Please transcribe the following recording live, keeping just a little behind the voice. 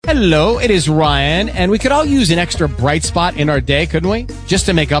Hello, it is Ryan, and we could all use an extra bright spot in our day, couldn't we? Just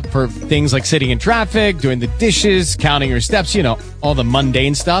to make up for things like sitting in traffic, doing the dishes, counting your steps, you know, all the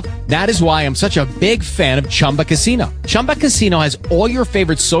mundane stuff. That is why I'm such a big fan of Chumba Casino. Chumba Casino has all your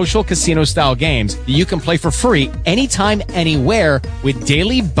favorite social casino-style games that you can play for free anytime, anywhere with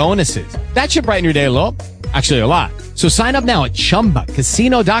daily bonuses. That should brighten your day a little. Actually, a lot. So sign up now at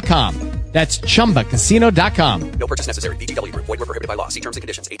ChumbaCasino.com. That's ChumbaCasino.com. No purchase necessary. VGW Group. Void where prohibited by law. See terms and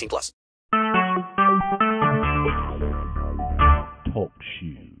conditions. 18+. Talk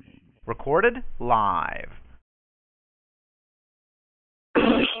shoes. Recorded live.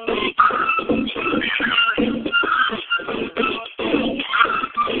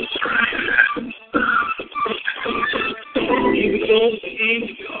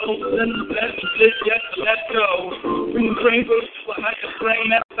 Let's go. Bring the brain first, I can brain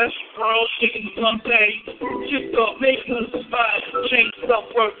that best world shaking someday. Just start making us survive. Change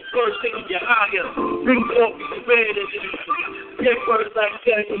self-worth first, taking you higher. Bring forth the bed and get first like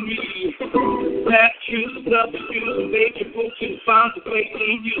that in me. That choose, substitute, and make your book and find the way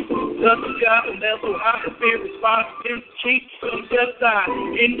in you. Love the God and that's so I can be responsible. Change from that side.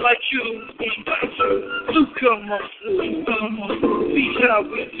 Invite you. So come on, see how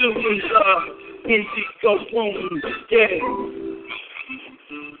we do this, in Disco Room, yeah.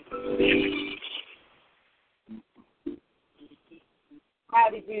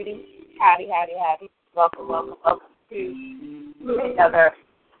 Howdy, Judy. Howdy. Welcome to another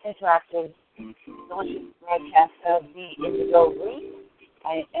interactive, delicious broadcast of the Indigo Room.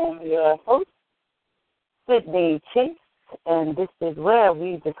 I am your host, Sydney Chase, and this is where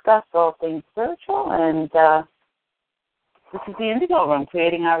we discuss all things spiritual, and this is the Indigo Room,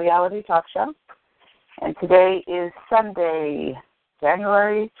 creating our reality talk show. And today is Sunday,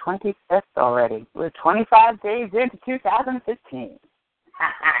 January 25th already. We're 25 days into 2015.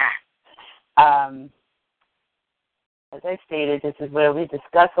 As I stated, this is where we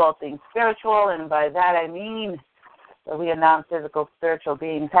discuss all things spiritual, and by that I mean that we are non-physical spiritual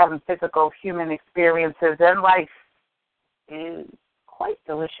beings having physical human experiences, and life is quite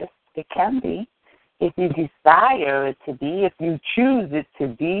delicious. It can be. If you desire it to be, if you choose it to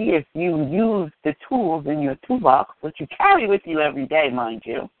be, if you use the tools in your toolbox, which you carry with you every day, mind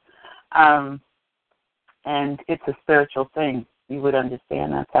you, and it's a spiritual thing, you would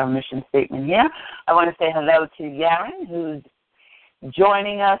understand. That's our mission statement here. I want to say hello to Yaren, who's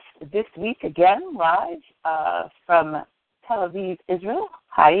joining us this week again live from Tel Aviv, Israel.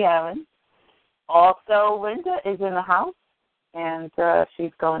 Hi, Yaren. Also, Linda is in the house. And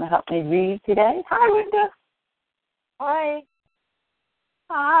she's going to help me read today. Hi, Linda. Hi.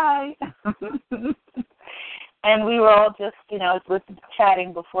 And we were all just,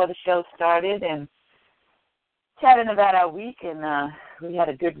 chatting before the show started and chatting about our week. And we had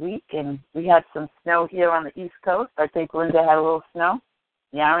a good week. And we had some snow here on the East Coast. I think Linda had a little snow.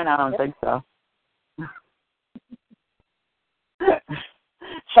 Yaren, I don't think so.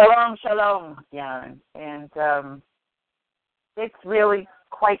 Shalom, Yaren. And it's really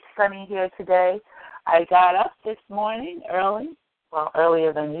quite sunny here today. I got up this morning early,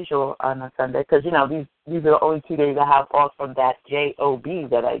 earlier than usual on a Sunday, because, these are the only 2 days I have off from that job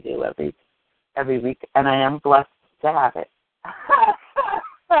that I do every week, and I am blessed to have it.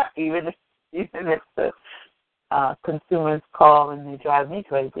 even if the consumers call and they drive me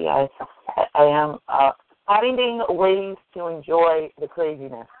crazy, I am finding ways to enjoy the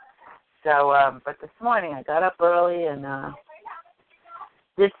craziness. So, but this morning I got up early and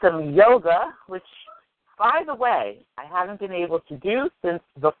did some yoga, which, by the way, I haven't been able to do since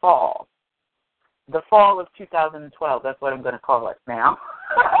the fall of 2012. That's what I'm going to call it now.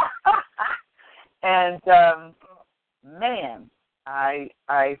 And, man, I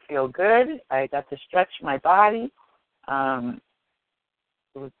feel good. I got to stretch my body. It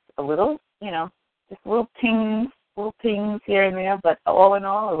was a little, just little pings here and there, but all in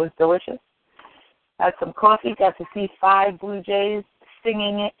all, it was delicious. Had some coffee, got to see 5 Blue Jays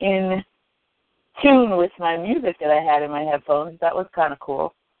singing in tune with my music that I had in my headphones. That was kind of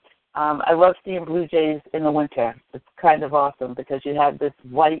cool. I love seeing Blue Jays in the winter. It's kind of awesome because you have this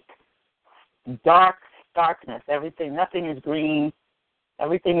white, darkness. Nothing is green.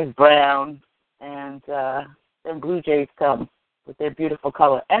 Everything is brown. And then Blue Jays come with their beautiful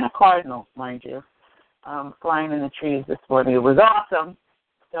color. And a cardinal, mind you, flying in the trees this morning. It was awesome.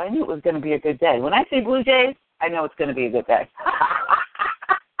 So I knew it was going to be a good day. When I say Blue Jays, I know it's going to be a good day.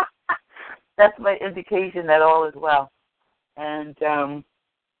 That's my indication that all is well. And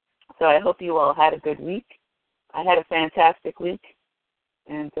so I hope you all had a good week. I had a fantastic week.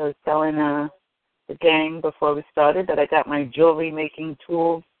 And I was telling the gang before we started that I got my jewelry making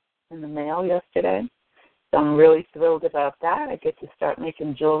tools in the mail yesterday. So I'm really thrilled about that. I get to start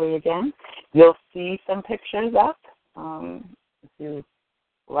making jewelry again. You'll see some pictures up. If you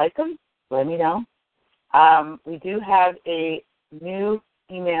like them, let me know. We do have a new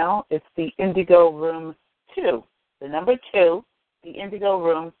email. It's the Indigo Room 2, the number 2, the Indigo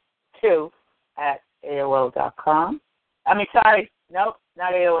Room 2 at AOL.com. Nope,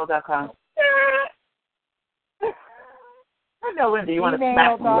 not AOL.com. I know, Linda, you want to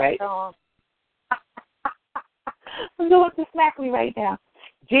smack me, right? I'm going to smack me right now.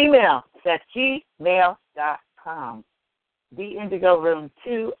 Gmail, that's gmail.com. The Indigo Room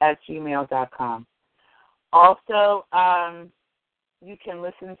 2 at gmail.com. Also, you can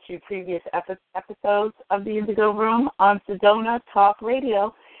listen to previous episodes of the Indigo Room on Sedona Talk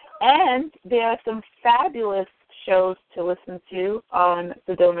Radio, and there are some fabulous shows to listen to on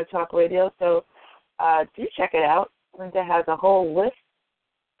Sedona Talk Radio, so do check it out. Linda has a whole list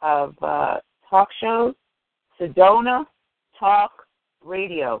of talk shows. Sedona Talk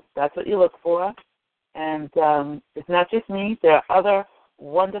Radio, that's what you look for. And it's not just me. There are other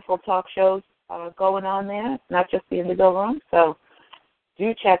wonderful talk shows going on there. It's not just the Indigo Room. So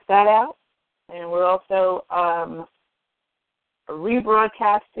do check that out. And we're also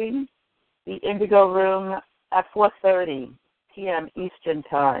rebroadcasting the Indigo Room at 4:30 p.m. Eastern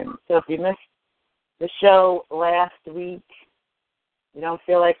Time. So if you missed the show last week, you don't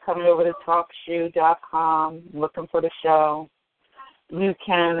feel like coming over to TalkShoe.com looking for the show, you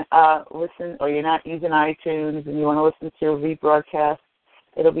can listen, or you're not using iTunes and you want to listen to a rebroadcast,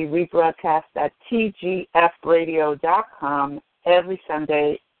 it'll be rebroadcast at tgfradio.com every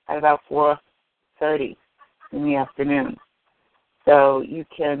Sunday at about 4:30 in the afternoon. So you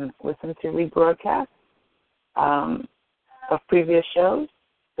can listen to rebroadcasts of previous shows.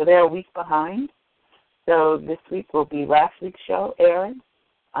 So they're a week behind. So this week will be last week's show airing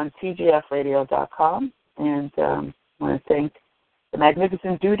on tgfradio.com. And I want to thank the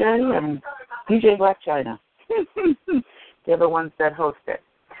Magnificent Doodad and DJ Black China. They're the ones that host it.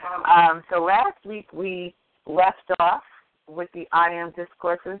 So last week we left off with the I AM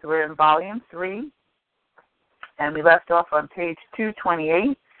Discourses. We're in Volume 3, and we left off on page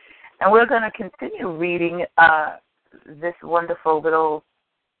 228. And we're going to continue reading this wonderful little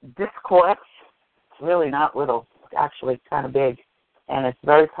discourse. It's really not little. It's actually kind of big, and it's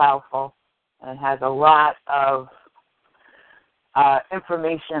very powerful, and it has a lot of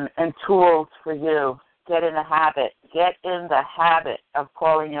information and tools for you. Get in the habit. Get in the habit of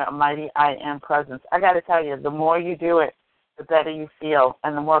calling your mighty I Am presence. I got to tell you, the more you do it, the better you feel,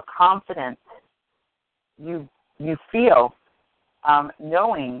 and the more confident you feel,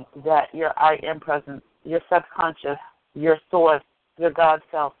 knowing that your I Am presence, your subconscious, your source, your God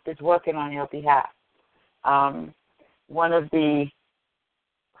self is working on your behalf. One of the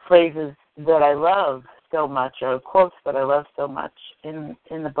phrases that I love so much, or quotes that I love so much in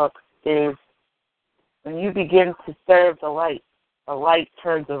the book, is, when you begin to serve the light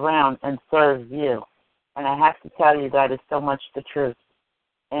turns around and serves you. And I have to tell you, that is so much the truth.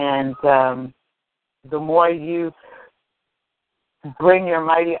 And the more you bring your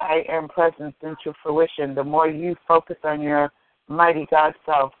mighty I Am presence into fruition, the more you focus on your mighty God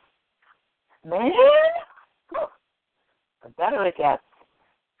self, man, the better it gets.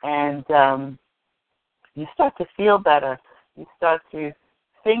 And you start to feel better. You start to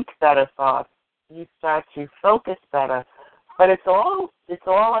think better thoughts. You start to focus better. But it's all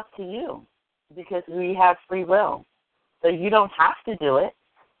up to you, because we have free will. So you don't have to do it.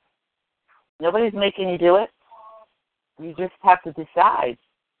 Nobody's making you do it. You just have to decide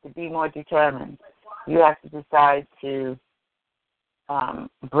to be more determined. You have to decide to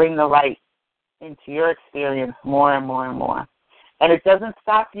bring the light into your experience more and more and more. And it doesn't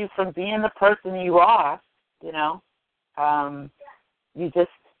stop you from being the person you are, you know. You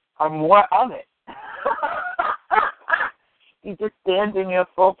just are more of it. You just stand in your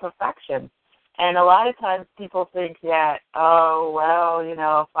full perfection. And a lot of times people think that, oh, well, you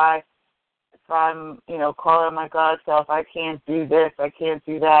know, if I'm, you know, calling my God self, I can't do this, I can't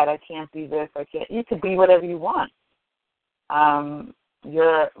do that, I can't do this, I can't. You can be whatever you want.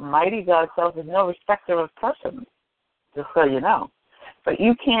 Your mighty God self is no respecter of persons, just so you know. But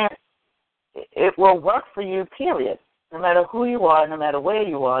you can't, it will work for you, period, no matter who you are, no matter where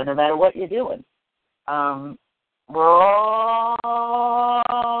you are, no matter what you're doing. We're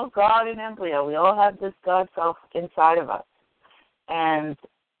all God in embryo. We all have this God self inside of us. And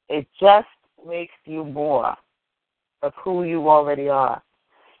it just makes you more of who you already are,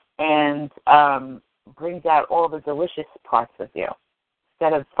 and brings out all the delicious parts of you.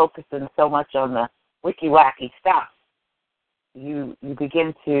 Instead of focusing so much on the wicky-wacky stuff, you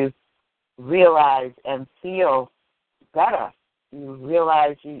begin to realize and feel better. You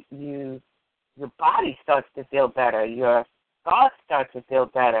realize your body starts to feel better. Your thoughts start to feel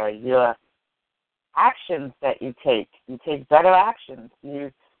better. Your actions that you take better actions.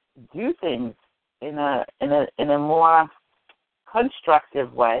 You do things in a more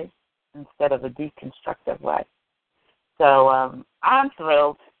constructive way instead of a deconstructive way. So I'm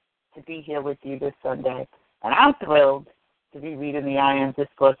thrilled to be here with you this Sunday, and I'm thrilled to be reading the I AM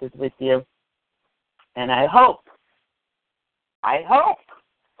Discourses with you. And I hope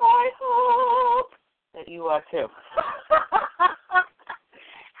that you are too.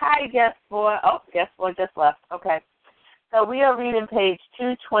 Hi, guest 4. Oh, guest 4 just left. Okay. So we are reading page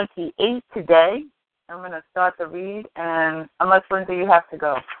 228 today. I'm going to start the read, and unless, Linda, you have to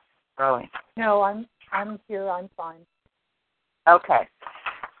go early. No, I'm here. I'm fine. Okay.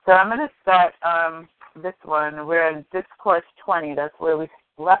 So I'm going to start this one. We're in Discourse 20. That's where we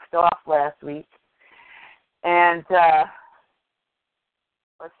left off last week. And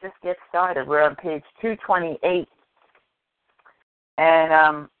let's just get started. We're on page 228.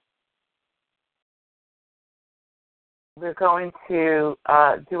 And we're going to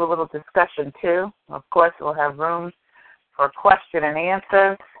do a little discussion, too. Of course, we'll have room for question and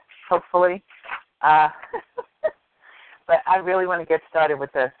answers, hopefully. But I really want to get started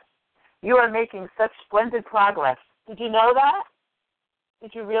with this. You are making such splendid progress. Did you know that?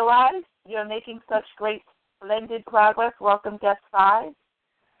 Did you realize you're making such great, splendid progress? Welcome, guest 5.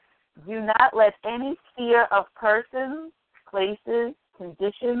 Do not let any fear of persons, places,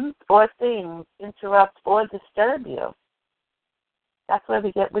 conditions, or things interrupt or disturb you. That's where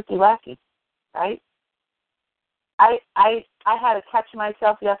we get wicky-wacky, right? I had to catch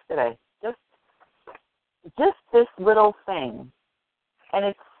myself yesterday. Just this little thing. And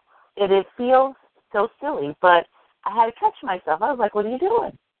it feels so silly, but I had to catch myself. I was like, what are you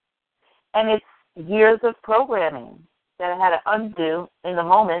doing? And it's years of programming that I had to undo in the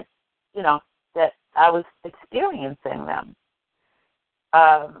moment, that I was experiencing them.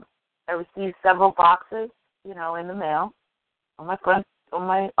 I received several boxes, in the mail on my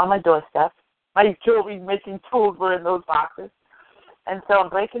doorstep. My jewelry making tools were in those boxes. And so I'm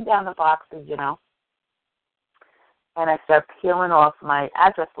breaking down the boxes, and I start peeling off my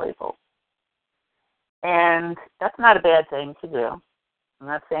address label. And that's not a bad thing to do. I'm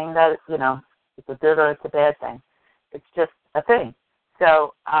not saying that, it's a good or it's a bad thing. It's just a thing.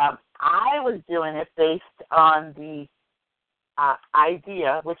 So I was doing it based on the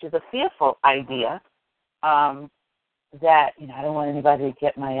idea, which is a fearful idea, that, I don't want anybody to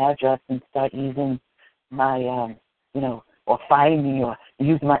get my address and start using my, or find me or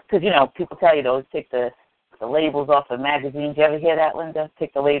use my, because, people tell you to always take the labels off of magazines. You ever hear that, Linda?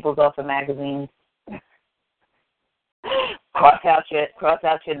 Take the labels off of magazines. cross out your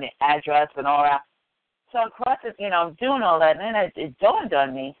address and all that. So I'm doing all that, and then it dawned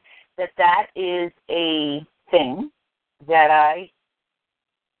on me that is a thing that I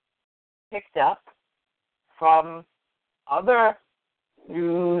picked up from other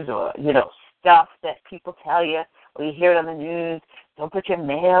news or, stuff that people tell you, or you hear it on the news. Don't put your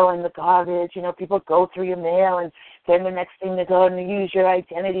mail in the garbage. People go through your mail, and then the next thing they're going to use your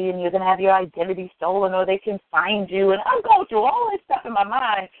identity, and you're going to have your identity stolen, or they can find you. And I'm going through all this stuff in my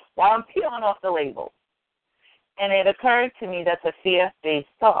mind while I'm peeling off the label. And it occurred to me that's a fear-based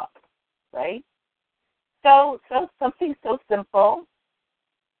thought, right? So something so simple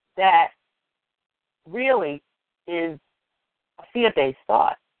that really is a fear-based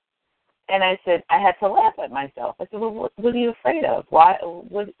thought. And I said, I had to laugh at myself. I said, well, what are you afraid of? Why?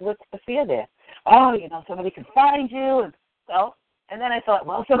 What's the fear there? Oh, somebody can find you. And then I thought,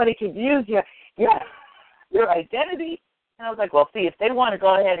 well, somebody can use your identity. And I was like, well, see, if they want to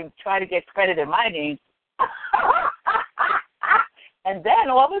go ahead and try to get credit in my name. And then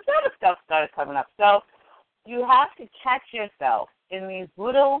all this other stuff started coming up. So you have to catch yourself in these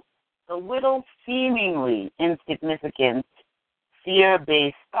little seemingly insignificant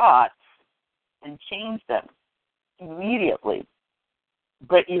fear-based thoughts and change them immediately.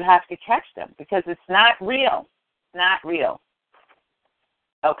 But you have to catch them because it's not real. It's not real.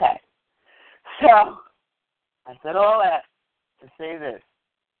 Okay. So I said all that to say this.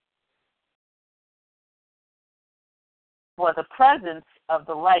 For the presence of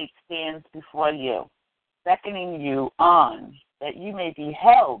the light stands before you, beckoning you on, that you may be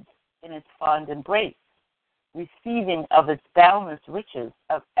held in its fond embrace, receiving of its boundless riches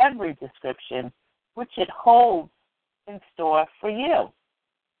of every description which it holds in store for you.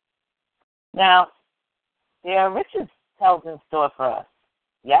 Now, there are riches held in store for us,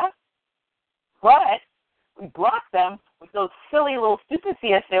 yeah? But we block them with those silly little stupid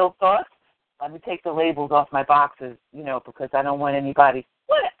fear-filled thoughts Let me take the labels off my boxes, because I don't want anybody.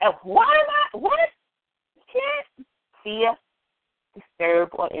 What am I? What? You can't fear, disturb,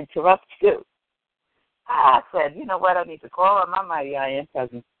 or interrupt you. I said, you know what? I need to call on my mighty I Am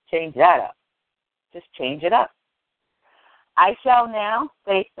presence. Change that up. Just change it up. I shall now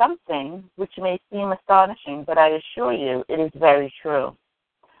say something which may seem astonishing, but I assure you it is very true.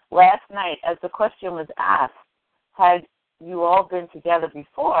 Last night, as the question was asked, had you all been together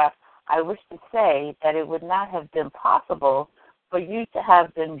before, I wish to say that it would not have been possible for you to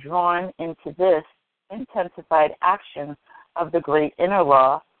have been drawn into this intensified action of the great inner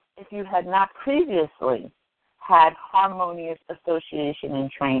law if you had not previously had harmonious association and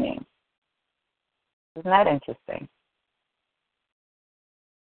training. Isn't that interesting?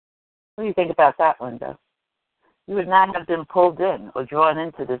 What do you think about that, Linda? You would not have been pulled in or drawn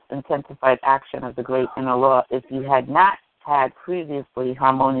into this intensified action of the great inner law if you had not had previously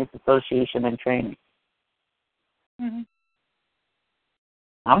harmonious association and training. Mm-hmm.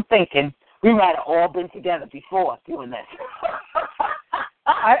 I'm thinking we might have all been together before doing this.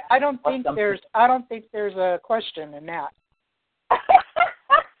 I don't think there's a question in that. I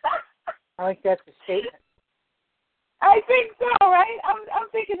think that's a statement. I think so, right? I'm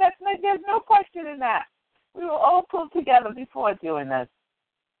thinking there's no question in that. We were all pulled together before doing this.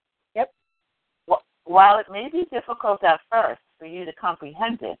 Yep. While it may be difficult at first for you to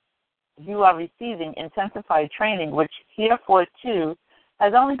comprehend it, you are receiving intensified training, which heretofore too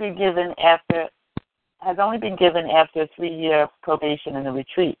has only been given after a 3-year probation in the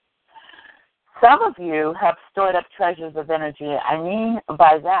retreat. Some of you have stored up treasures of energy. I mean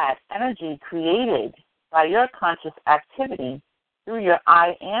by that, energy created by your conscious activity through your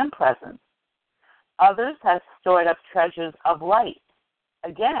I Am presence. Others have stored up treasures of light.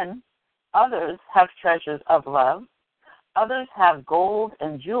 Again, others have treasures of love. Others have gold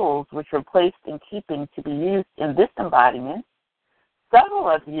and jewels which were placed in keeping to be used in this embodiment. Several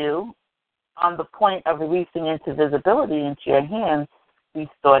of you, on the point of releasing into visibility into your hands, these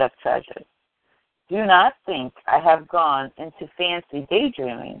stored up treasures. Do not think I have gone into fancy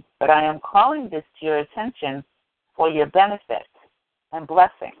daydreaming, but I am calling this to your attention for your benefit and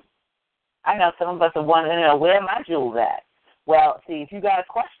blessing. I know some of us are wondering, where are my jewels at? Well, see, if you got a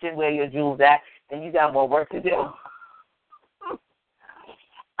question where your jewels at, then you got more work to do.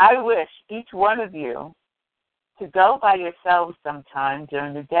 I wish each one of you to go by yourselves sometime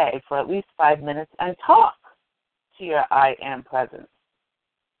during the day for at least 5 minutes and talk to your I Am presence.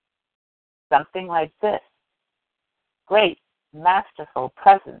 Something like this. Great, masterful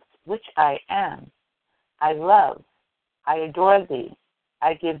presence, which I am. I love, I adore thee.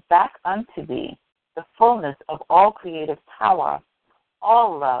 I give back unto thee the fullness of all creative power,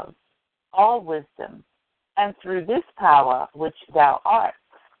 all love, all wisdom. And through this power which thou art,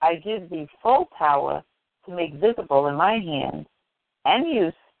 I give thee full power to make visible in my hand and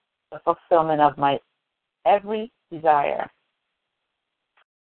use the fulfillment of my every desire.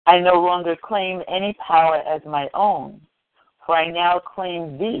 I no longer claim any power as my own, for I now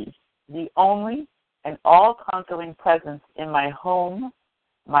claim thee, the only and all-conquering presence in my home,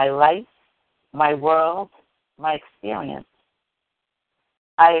 my life, my world, my experience.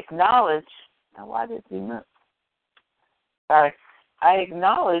 I acknowledge, now why did we move? Sorry. I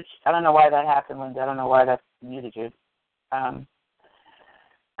acknowledge, I don't know why that happened, Linda. I don't know why that muted you.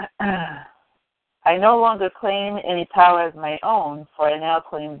 I no longer claim any power as my own, for I now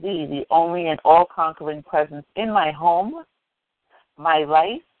claim thee, the only and all-conquering presence in my home, my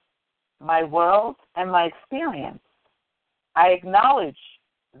life, my world, and my experience. I acknowledge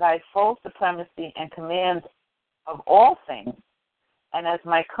thy full supremacy and command of all things, and as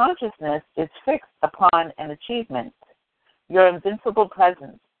my consciousness is fixed upon an achievement, your invincible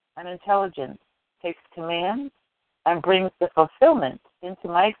presence and intelligence takes command and brings the fulfillment into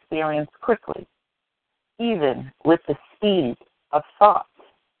my experience quickly, even with the speed of thought.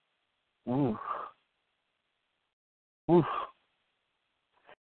 Oof. Oof.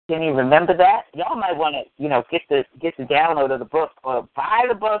 Can you remember that? Y'all might want to, get the download of the book or buy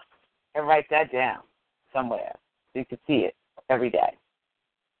the book and write that down somewhere so you can see it every day.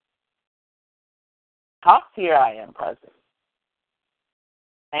 Talk to your I Am presence,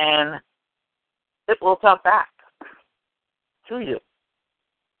 and it will talk back to you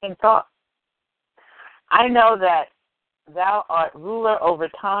in thought. I know that thou art ruler over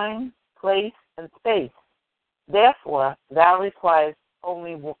time, place, and space. Therefore, thou requires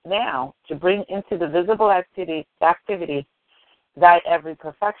only now to bring into the visible activity thy every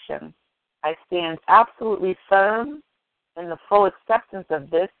perfection. I stand absolutely firm in the full acceptance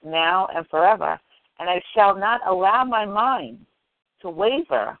of this now and forever, and I shall not allow my mind to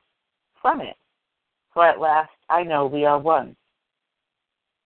waver from it. For at last I know we are one.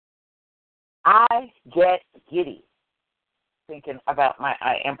 I get giddy thinking about my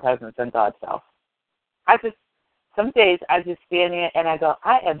I am presence and God's self. Some days I just stand there and I go,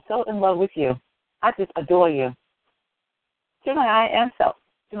 I am so in love with you. I just adore you. To my I am self,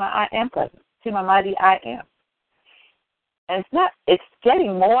 to my I am presence, to my mighty I am. And it's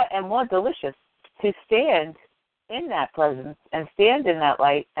getting more and more delicious to stand in that presence and stand in that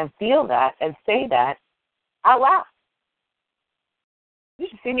light and feel that and say that out loud. You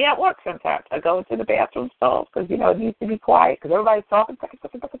should see me at work sometimes. I go into the bathroom stalls because, it needs to be quiet because everybody's talking.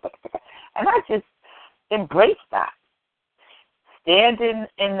 And I just embrace that. Stand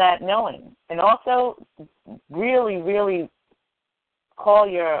in that knowing. And also really, really call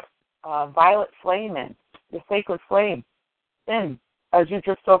your violet flame in, your sacred flame in as you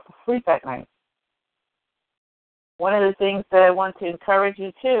drift off to sleep at night. One of the things that I want to encourage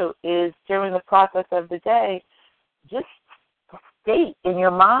you to is during the process of the day, just state in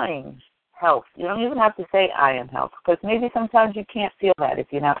your mind health. You don't even have to say I am health because maybe sometimes you can't feel that if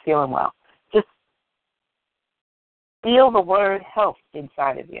you're not feeling well. Just feel the word health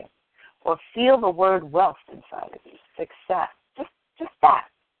inside of you or feel the word wealth inside of you, success. Just that.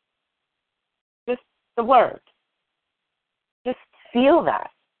 Just the word. Just feel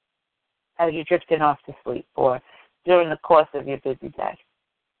that as you're drifting off to sleep or during the course of your busy day.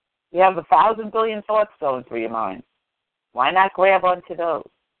 You have 1,000 billion thoughts going through your mind. Why not grab onto those?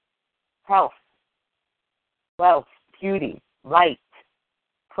 Health, wealth, beauty, light,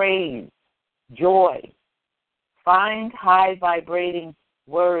 praise, joy. Find high vibrating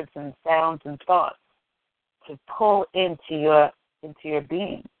words and sounds and thoughts to pull into your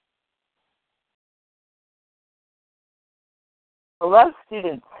being. Beloved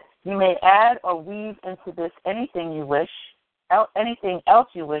students, you may add or weave into this anything you wish, anything else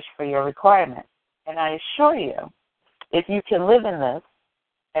you wish for your requirement. And I assure you, if you can live in this,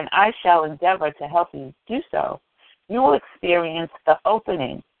 and I shall endeavor to help you do so, you will experience the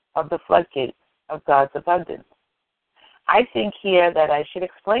opening of the floodgates of God's abundance. I think here that I should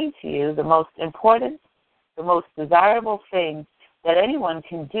explain to you the most important, the most desirable thing that anyone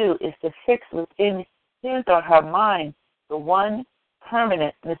can do is to fix within his or her mind the one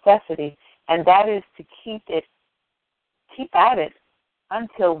permanent necessity, and that is to keep at it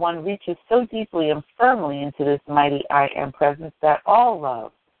until one reaches so deeply and firmly into this mighty I am presence that all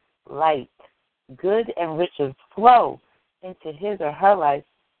love, light, good, and riches flow into his or her life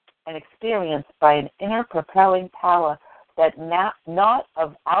and experienced by an inner propelling power that not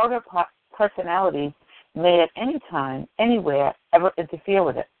of outer personalities may at any time, anywhere, ever interfere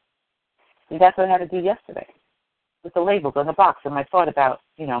with it. See, that's what I had to do yesterday with the labels on the box and my thought about,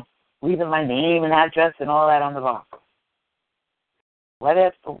 leaving my name and address and all that on the box. What?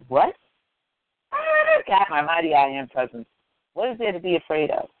 I got my mighty I am presence. What is there to be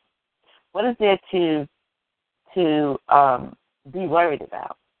afraid of? What is there to be worried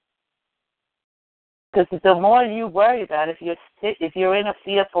about? Because the more you worry about, if you're in a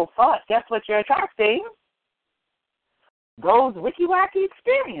fearful thought, guess what you're attracting? Those wicky-wacky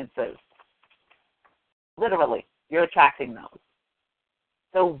experiences. Literally, you're attracting those.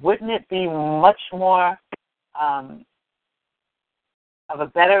 So wouldn't it be much more of a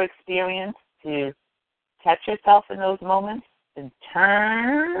better experience to catch yourself in those moments and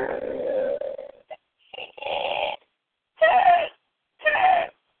turn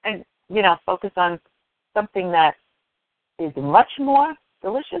and, focus on something that is much more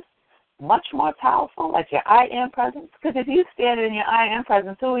delicious, much more powerful, like your I am presence? Because if you stand in your I am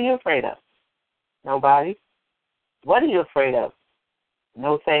presence, who are you afraid of? Nobody. What are you afraid of?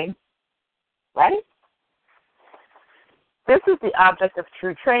 No thing. Right? This is the object of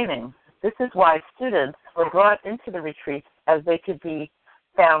true training. This is why students were brought into the retreats as they could be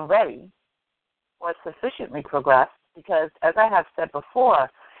found ready or sufficiently progressed, because, as I have said before,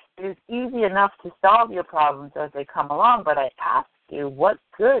 it is easy enough to solve your problems as they come along, but I ask you, what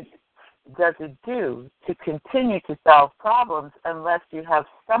good does it do to continue to solve problems unless you have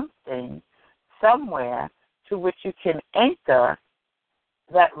something, somewhere, to which you can anchor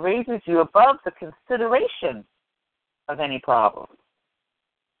that raises you above the consideration of any problem?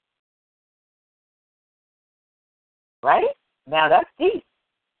 Right? Now that's deep.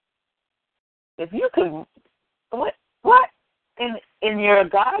 If you could, what? In your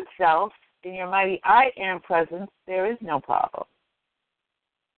God self, in your mighty I am presence, there is no problem.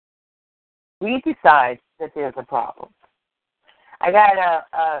 We decide that there's a problem. I got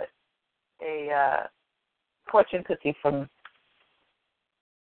a fortune cookie from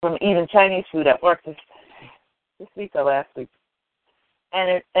eating Chinese food at work this week or last week.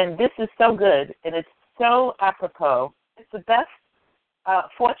 And this is so good, and it's so apropos. It's the best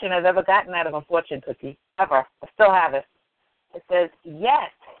fortune I've ever gotten out of a fortune cookie, ever. I still have it. It says,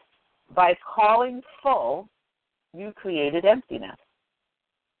 yet, by calling full, you created emptiness.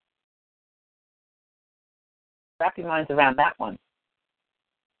 Wrap your minds around that one.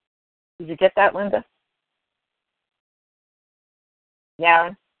 Did you get that, Linda?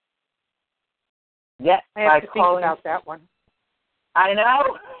 Yaren? Yet, I have to think about that one. I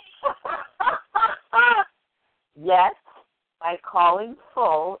know. Yet, by calling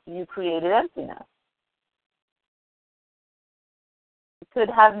full, you created emptiness. You could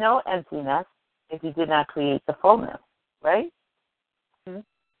have no emptiness if you did not create the fullness, right? Mm-hmm.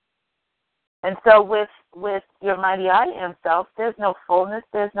 And so with your mighty I Am self, there's no fullness,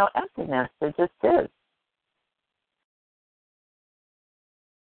 there's no emptiness. There just is.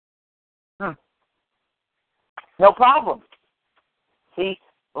 No problem. See,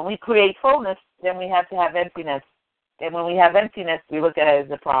 when we create fullness, then we have to have emptiness. And when we have emptiness, we look at it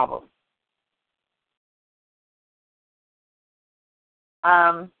as a problem.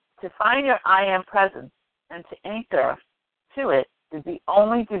 To find your I Am presence and to anchor to it is the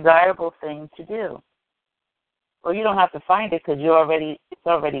only desirable thing to do. Well, you don't have to find it because it's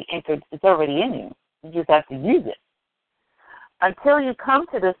already anchored, it's already in you. You just have to use it. Until you come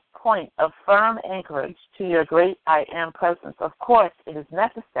to this point of firm anchorage to your great I Am presence, of course, it is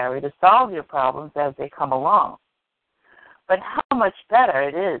necessary to solve your problems as they come along. But how much better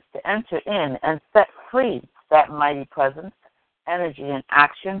it is to enter in and set free that mighty presence, energy, and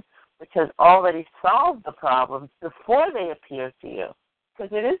action, which has already solved the problems before they appear to you,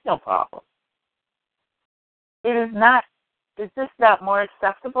 because it is no problem. Is this not more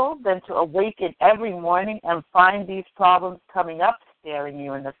acceptable than to awaken every morning and find these problems coming up, staring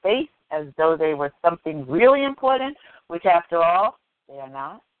you in the face as though they were something really important, which after all, they are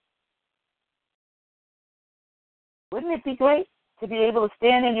not? Wouldn't it be great to be able to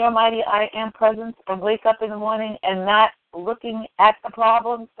stand in your mighty I Am presence and wake up in the morning and not looking at the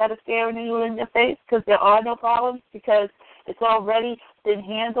problems that are staring you in your face because there are no problems, because it's already been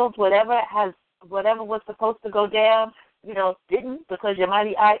handled, whatever was supposed to go down, didn't, because your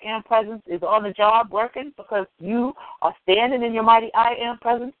mighty I Am presence is on the job working, because you are standing in your mighty I Am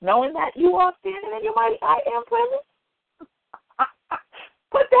presence, knowing that you are standing in your mighty I Am presence.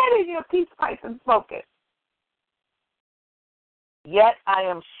 Put that in your peace pipe and smoke it. Yet I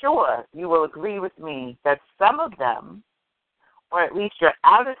am sure you will agree with me that some of them, or at least your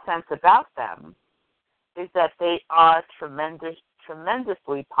outer sense about them, is that they are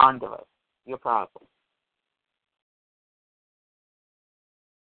tremendously ponderous, your problem.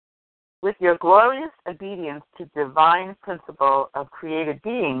 With your glorious obedience to divine principle of created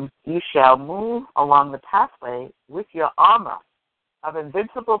beings, you shall move along the pathway with your armor of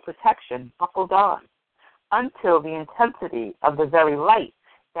invincible protection buckled on, until the intensity of the very light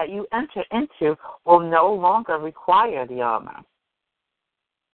that you enter into will no longer require the armor.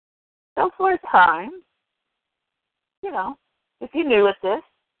 So for a time, if you're new at this,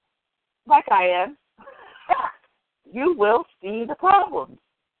 like I am, you will see the problems.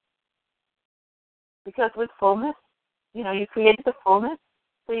 Because with fullness, you created the fullness,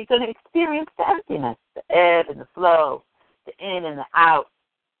 so you're going to experience the emptiness, the ebb and the flow, the in and the out,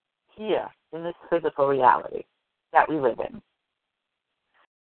 here in this physical reality that we live in.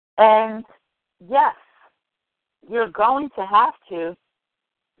 And yes, you're going to have to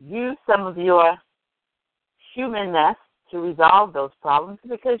use some of your humanness to resolve those problems,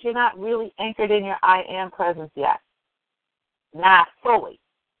 because you're not really anchored in your I Am presence yet. Not fully.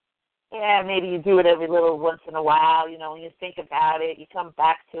 Yeah, maybe you do it every little once in a while, when you think about it, you come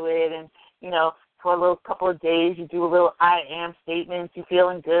back to it, and, for a little couple of days, you do a little I Am statement, you're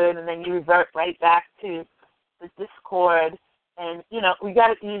feeling good, and then you revert right back to the discord, and,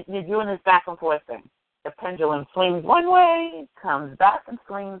 you're doing this back and forth thing. The pendulum swings one way, comes back and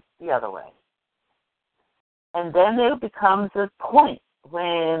swings the other way. And then there becomes a point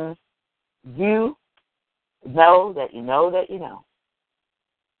when you know that you know that you know.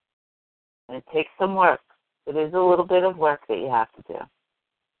 And it takes some work. It is a little bit of work that you have to do.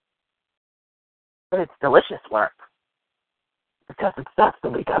 But it's delicious work, because it's just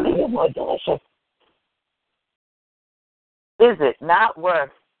becoming more delicious. Is it not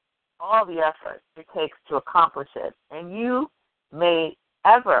worth all the effort it takes to accomplish it? And you may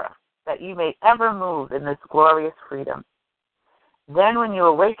ever move in this glorious freedom. Then when you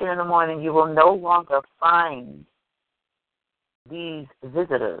awaken in the morning, you will no longer find these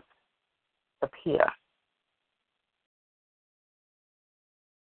visitors appear.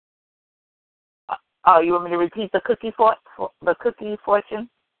 Oh, you want me to repeat the cookie fortune?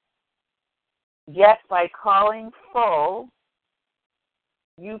 Yet by calling full,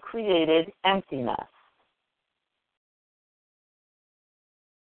 you created emptiness.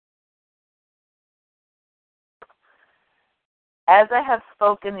 As I have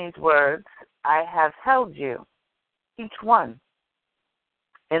spoken these words, I have held you, each one,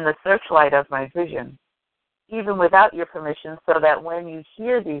 in the searchlight of my vision, even without your permission, so that when you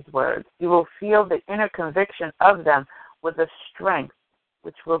hear these words, you will feel the inner conviction of them with a strength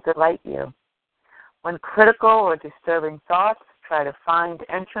which will delight you. When critical or disturbing thoughts try to find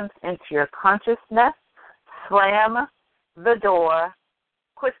entrance into your consciousness, slam the door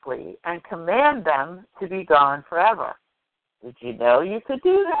quickly and command them to be gone forever. Did you know you could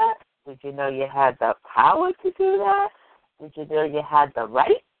do that? Did you know you had the power to do that? Did you know you had the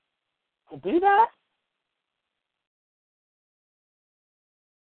right to do that?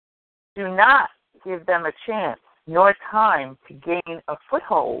 Do not give them a chance nor time to gain a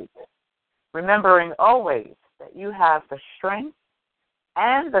foothold, remembering always that you have the strength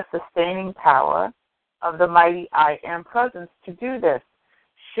and the sustaining power of the mighty I Am Presence to do this.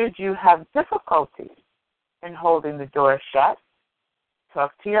 Should you have difficulty in holding the door shut,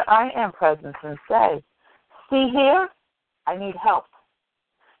 talk to your I Am Presence and say, see here, I need help.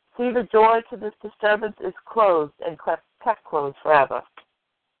 See, the door to this disturbance is closed and kept closed forever.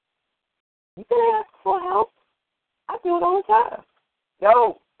 You can ask for help. I do it all the time.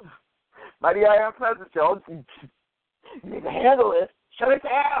 Yo, mighty I Am Presence, yo. You need to handle it. Shut it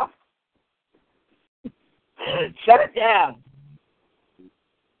down. Shut it down.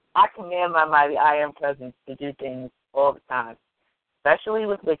 I command my mighty I Am Presence to do things all the time, especially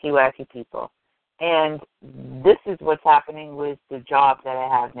with wicky-wacky people. And this is what's happening with the job that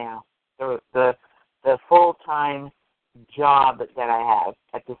I have now, the full-time job that I have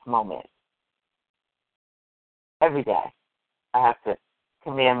at this moment. Every day I have to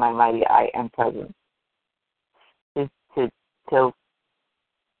command my mighty I Am Presence to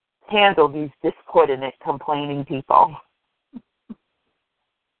handle these discordant, complaining people.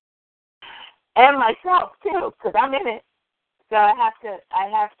 And myself, too, because I'm in it. So I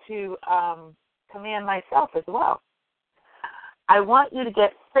have to command myself as well. I want you to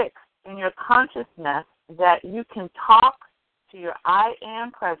get fixed in your consciousness that you can talk to your I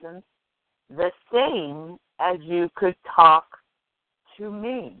Am Presence the same as you could talk to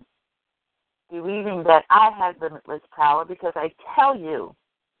me, believing that I have limitless power, because I tell you,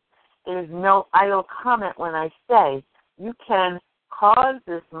 there is no idle comment when I say you can cause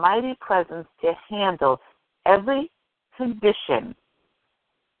this mighty presence to handle every condition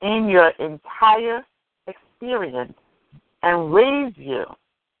in your entire experience and raise you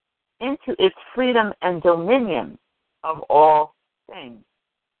into its freedom and dominion of all things.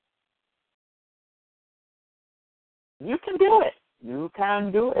 You can do it. You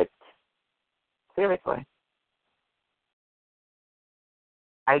can do it. Seriously.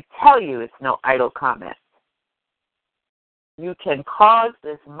 I tell you, it's no idle comment. You can cause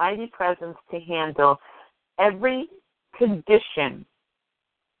this mighty presence to handle every condition.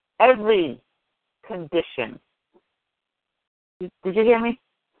 Every condition. Did you hear me?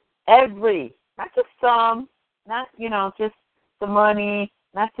 Every. Not just some. Not, just the money.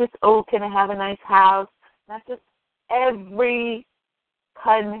 Not just, can I have a nice house? Not just every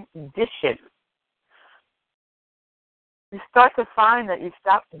condition. You start to find that you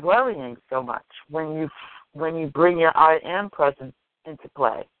stop worrying so much when you bring your I Am Presence into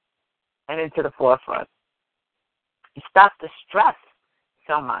play and into the forefront. You stop the stress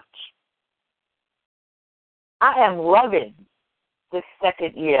so much. I am loving this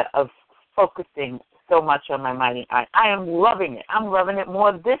second year of focusing so much on my mighty I. I am loving it. I'm loving it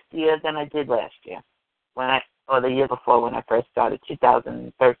more this year than I did last year, or the year before when I first started,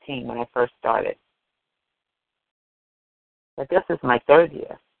 2013 when I first started. I guess it's my third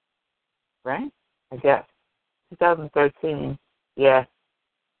year, right? I guess. 2013, yeah,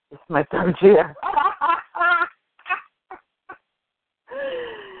 it's my third year.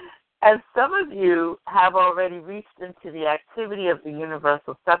 As some of you have already reached into the activity of the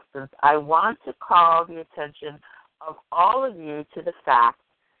universal substance, I want to call the attention of all of you to the fact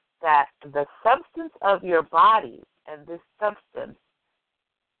that the substance of your body and this substance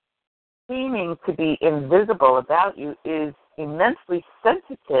seeming to be invisible about you is immensely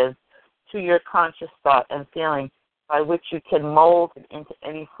sensitive to your conscious thought and feeling, by which you can mold it into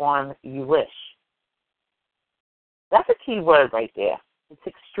any form you wish. That's a key word right there. It's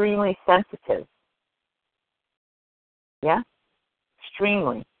extremely sensitive. Yeah?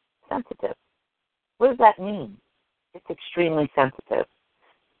 Extremely sensitive. What does that mean? It's extremely sensitive.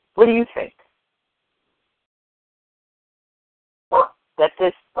 What do you think? that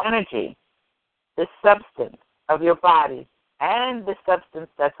this energy, this substance of your body, and the substance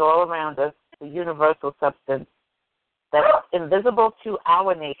that's all around us, the universal substance that's invisible to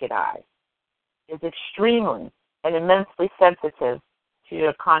our naked eye, is extremely and immensely sensitive to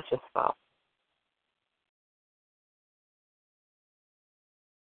your conscious self.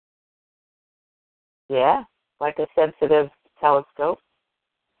 Yeah, like a sensitive telescope.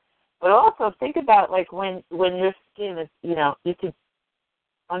 But also think about like when your skin is, you can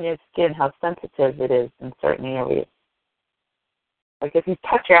on your skin how sensitive it is in certain areas. Like if you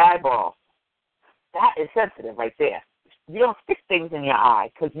touch your eyeball, that is sensitive right there. You don't stick things in your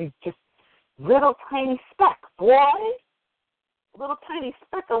eye because you just little tiny speck, boy, little tiny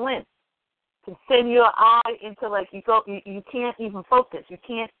speck of lint can send your eye into like you can't even focus, you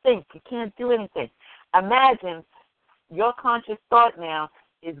can't think, you can't do anything. Imagine your conscious thought now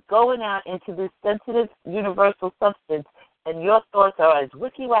is going out into this sensitive universal substance, and your thoughts are as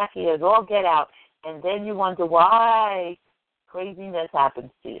wicky-wacky as all get out, and then you wonder why craziness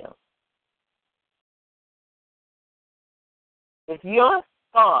happens to you. If your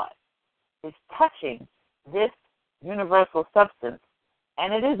thought is touching this universal substance,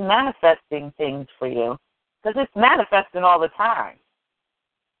 and it is manifesting things for you, because it's manifesting all the time.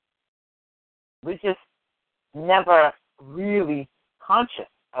 We're just never really conscious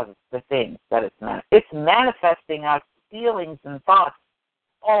of the things that it's manifesting our feelings and thoughts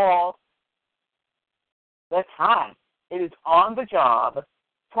all the time. It is on the job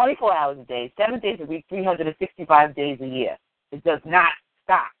 24 hours a day, 7 days a week, 365 days a year. It does not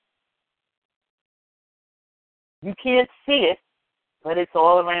stop. You can't see it, but it's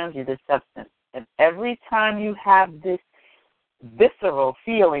all around you, this substance. And every time you have this visceral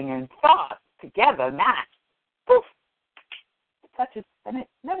feeling and thought together, match, poof, it touches, and it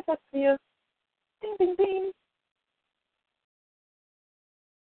manifests for you. Ding, ding, ding.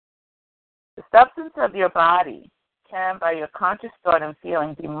 The substance of your body can, by your conscious thought and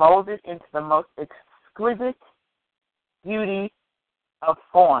feeling, be molded into the most exquisite beauty of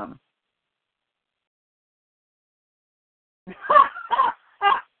form.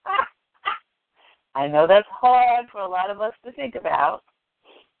 I know that's hard for a lot of us to think about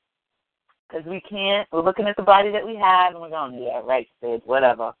because we're looking at the body that we have and we're going, yeah, right, Sid,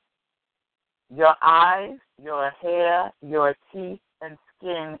 whatever. Your eyes, your hair, your teeth, and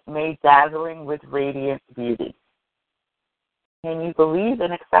skin made dazzling with radiant beauty. Can you believe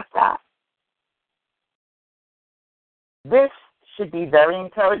and accept that? This should be very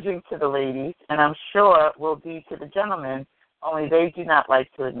encouraging to the ladies, and I'm sure will be to the gentlemen, only they do not like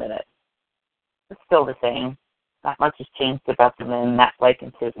to admit it. It's still the same. Not much has changed about the men not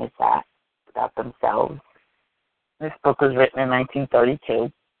liking to admit that about themselves. This book was written in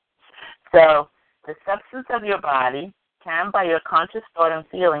 1932. So, the substance of your body can, by your conscious thought and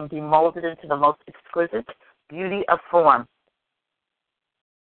feeling, be molded into the most exquisite beauty of form.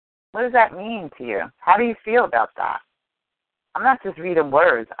 What does that mean to you? How do you feel about that? I'm not just reading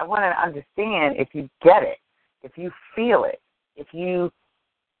words. I want to understand if you get it, if you feel it, if you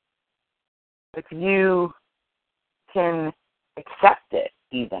can accept it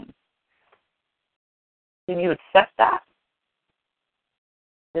even. Can you accept that?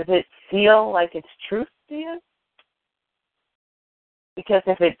 Does it feel like it's truth to you? Because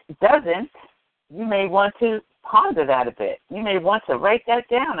if it doesn't, you may want to ponder that a bit. You may want to write that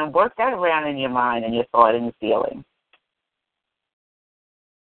down and work that around in your mind and your thought and your feeling.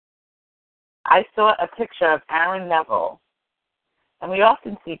 I saw a picture of Aaron Neville, and we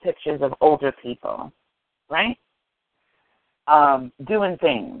often see pictures of older people, right? Doing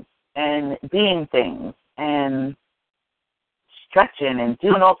things and being things and stretching and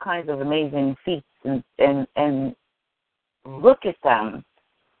doing all kinds of amazing feats and look at them.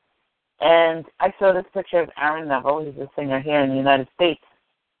 And I saw this picture of Aaron Neville, who's a singer here in the United States,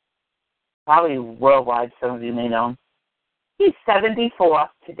 probably worldwide, some of you may know. He's 74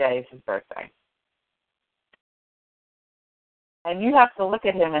 today, is his birthday. And you have to look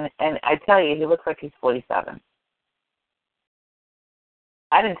at him, and I tell you, he looks like he's 47.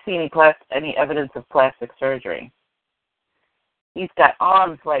 I didn't see any evidence of plastic surgery. He's got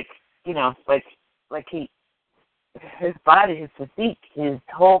arms like his body, his physique, his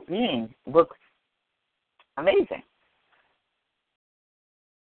whole being looks amazing.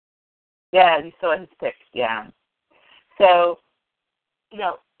 Yeah, you saw his pic, yeah. So,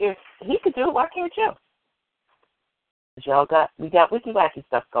 if he could do it, why can't you? We got wiki-wacky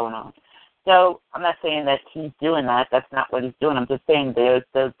stuff going on. So I'm not saying that he's doing that. That's not what he's doing. I'm just saying those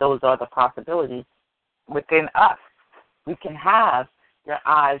are the possibilities within us. We can have your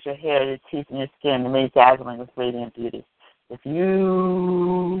eyes, your hair, your teeth, and your skin made dazzling with radiant beauty. If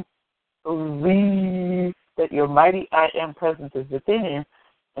you believe that your mighty I am presence is within you,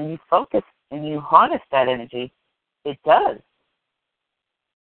 and you focus and you harness that energy, it does.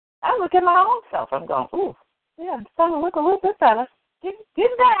 I look at my own self. I'm going, ooh, yeah, I'm starting to look a little bit better. Getting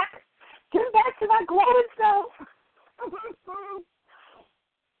back to my glowing self.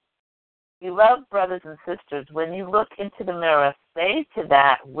 Beloved brothers and sisters, when you look into the mirror, say to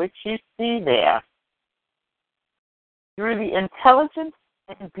that which you see there, through the intelligence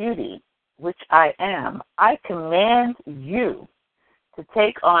and beauty which I am, I command you to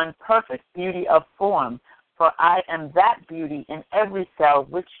take on perfect beauty of form, for I am that beauty in every cell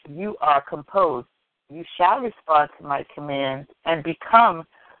which you are composed. You shall respond to my command and become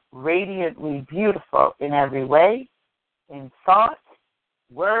radiantly beautiful in every way, in thought,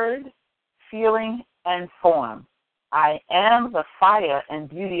 word, feeling, and form. I am the fire and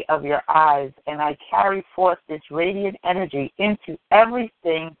beauty of your eyes, and I carry forth this radiant energy into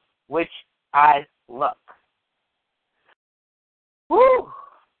everything which I look. Woo!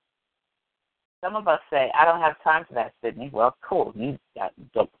 Some of us say, I don't have time for that, Sydney. Well, cool. You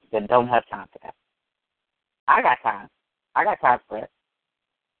don't have time for that. I got time. I got time for it.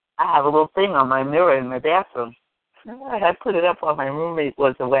 I have a little thing on my mirror in my bathroom. I had put it up while my roommate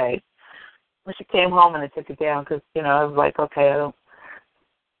was away. When she came home and I took it down because, I was like, okay,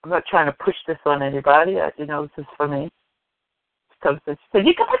 I'm not trying to push this on anybody. This is for me. So she said,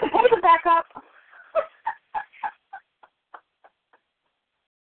 you can put the paper back up.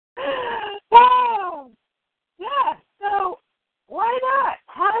 Oh, yeah, so why not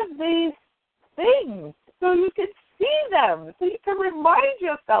have these things so you can see them, so you can remind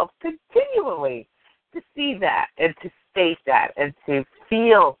yourself continually to see that and to state that and to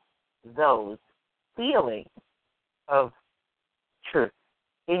feel those feelings of truth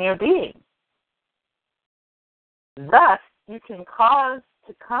in your being. Thus, you can cause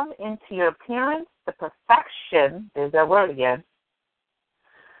to come into your appearance the perfection, there's that word again,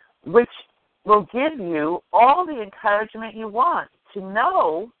 which will give you all the encouragement you want to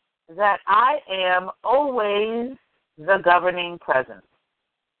know that I am always the governing presence.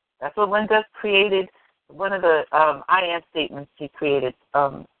 That's what Linda created, one of the I am statements she created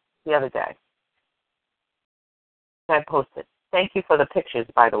the other day. I posted. Thank you for the pictures,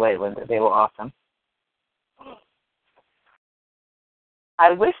 by the way, Linda. They were awesome.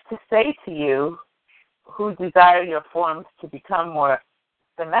 I wish to say to you who desire your forms to become more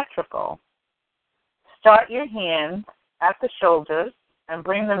symmetrical, start your hands at the shoulders and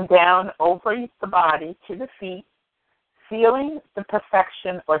bring them down over the body to the feet, feeling the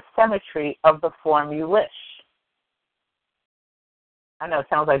perfection or symmetry of the form you wish. I know it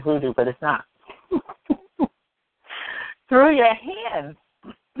sounds like voodoo, but it's not. Through your hands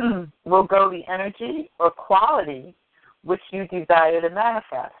will go the energy or quality which you desire to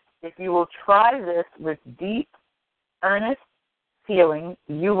manifest. If you will try this with deep, earnest feeling,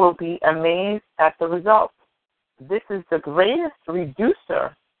 you will be amazed at the results. This is the greatest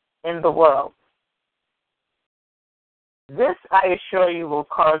reducer in the world. This, I assure you, will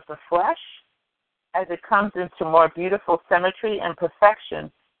cause the flesh, as it comes into more beautiful symmetry and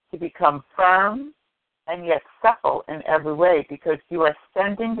perfection, to become firm and yet supple in every way, because you are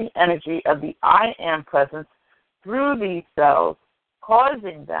sending the energy of the I am presence through these cells,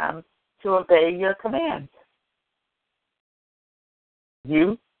 causing them to obey your commands.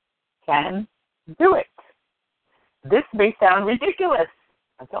 You can do it. This may sound ridiculous.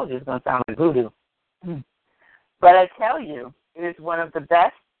 I told you it's going to sound like voodoo. But I tell you, it is one of the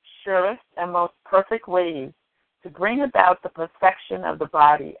best, surest, and most perfect ways to bring about the perfection of the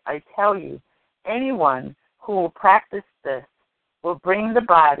body. I tell you, anyone who will practice this will bring the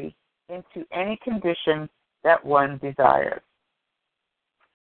body into any condition that one desires.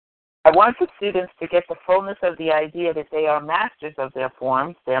 I want the students to get the fullness of the idea that they are masters of their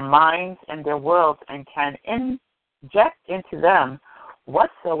forms, their minds, and their worlds, and can inject into them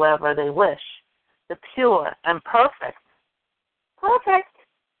whatsoever they wish. The pure and perfect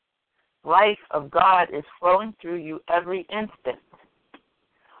life of God is flowing through you every instant.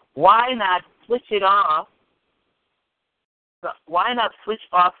 Why not switch it off? Why not switch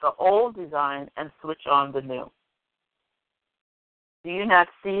off the old design and switch on the new? Do you not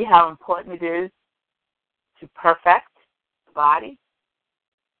see how important it is to perfect the body?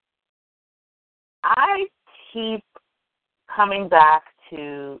 I keep coming back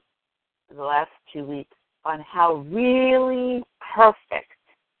to the last 2 weeks on how really perfect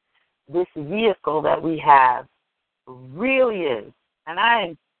this vehicle that we have really is. And I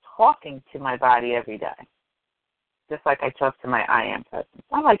am talking to my body every day, just like I talk to my I am presence.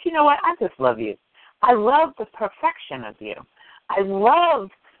 I'm like, you know what? I just love you. I love the perfection of you. I love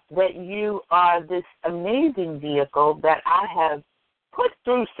that you are this amazing vehicle that I have put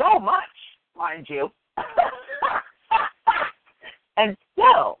through so much, mind you. And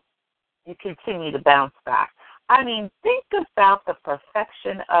still, you continue to bounce back. I mean, think about the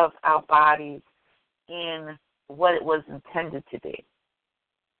perfection of our bodies in what it was intended to be.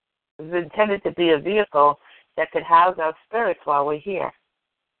 It was intended to be a vehicle that could house our spirits while we're here,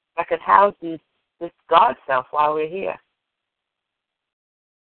 that could house this God self while we're here.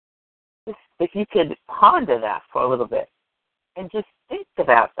 If you could ponder that for a little bit and just think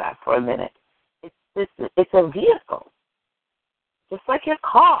about that for a minute. It's a vehicle. Just like your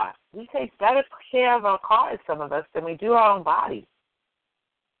car. We take better care of our cars, some of us, than we do our own bodies.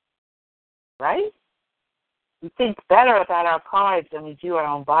 Right? We think better about our cars than we do our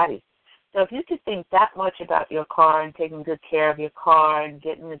own bodies. So if you could think that much about your car and taking good care of your car and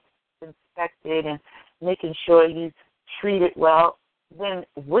getting it inspected and making sure you treat it well, then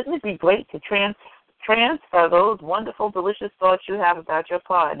wouldn't it be great to transfer those wonderful, delicious thoughts you have about your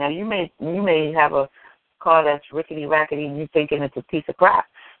car? Now, you may have a car that's rickety-rackety and you're thinking it's a piece of crap,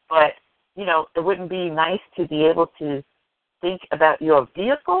 but, you know, it wouldn't be nice to be able to think about your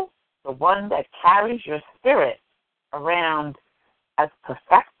vehicle, the one that carries your spirit around as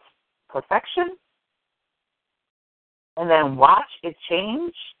perfection, and then watch it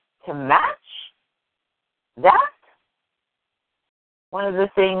change to match that? One of the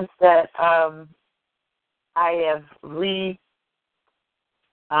things that I have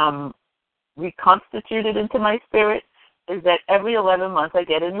reconstituted into my spirit is that every 11 months I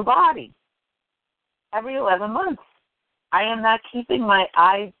get a new body. Every 11 months. I am not keeping my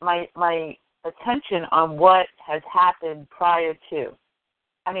attention on what has happened prior to.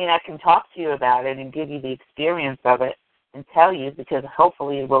 I mean, I can talk to you about it and give you the experience of it and tell you, because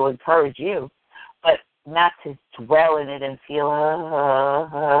hopefully it will encourage you, but not to dwell in it and feel,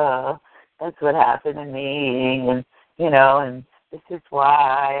 that's what happened to me, and, you know, and this is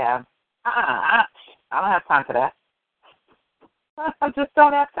why I don't have time for that. I just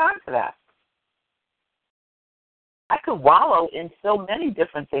don't have time for that. I could wallow in so many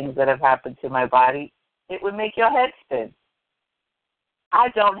different things that have happened to my body, it would make your head spin. I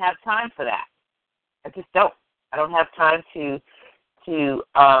don't have time for that. I just don't. I don't have time to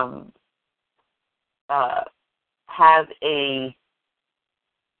have a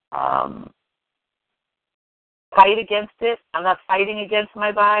fight against it. I'm not fighting against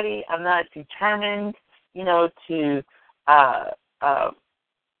my body. I'm not determined, you know, to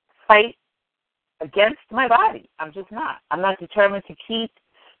fight against my body. I'm just not. I'm not determined to keep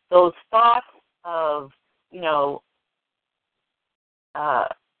those thoughts of, you know,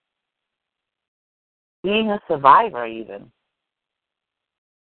 being a survivor even.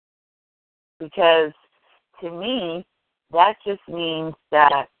 Because to me, that just means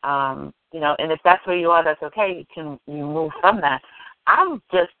that, you know, and if that's where you are, that's okay. You move from that. I'm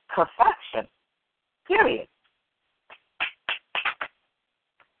just perfection, period.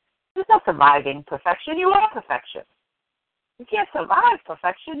 There's no surviving perfection. You are perfection. You can't survive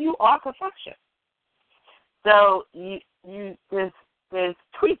perfection. You are perfection. So there's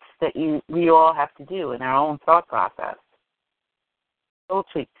tweaks that we all have to do in our own thought process. Little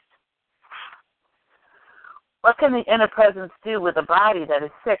tweaks. What can the inner presence do with a body that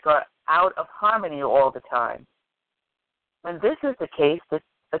is sick or out of harmony all the time? When this is the case, the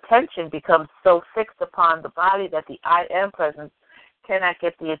attention becomes so fixed upon the body that the I am presence cannot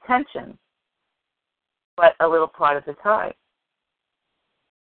get the attention, but a little part of the time.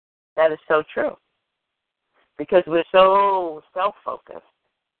 That is so true. Because we're so self-focused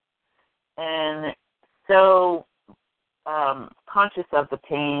and so conscious of the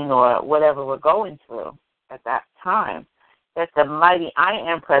pain or whatever we're going through at that time, that the mighty I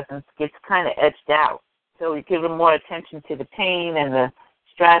am presence gets kind of edged out. So we give more attention to the pain and the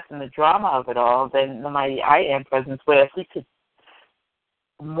stress and the drama of it all than the mighty I am presence, where if we could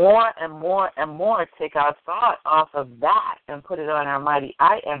more and more and more take our thought off of that and put it on our mighty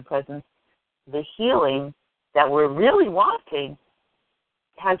I am presence, the healing that we're really wanting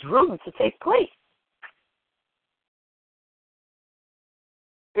has room to take place.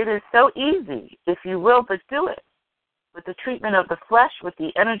 It is so easy, if you will, but do it. With the treatment of the flesh, with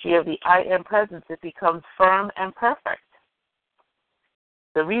the energy of the I am presence, it becomes firm and perfect.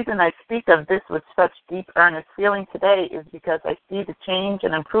 The reason I speak of this with such deep, earnest feeling today is because I see the change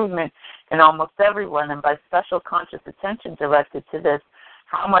and improvement in almost everyone, and by special conscious attention directed to this,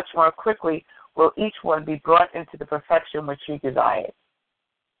 how much more quickly will each one be brought into the perfection which he desires.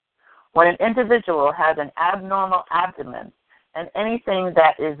 When an individual has an abnormal abdomen and anything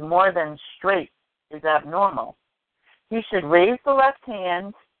that is more than straight is abnormal. You should raise the left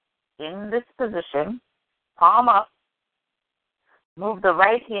hand in this position, palm up, move the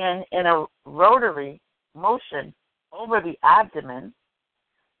right hand in a rotary motion over the abdomen,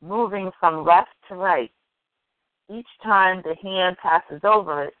 moving from left to right. Each time the hand passes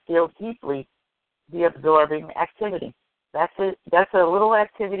over it, feel deeply the absorbing activity. That's it. That's a little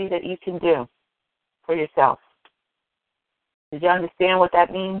activity that you can do for yourself. Did you understand what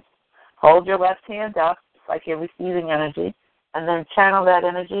that means? Hold your left hand up, it's like you're receiving energy, and then channel that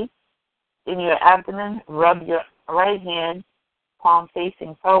energy in your abdomen. Rub your right hand, palm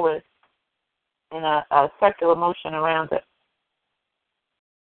facing forward, in a circular motion around it,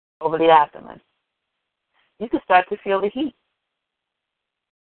 over the abdomen. You can start to feel the heat.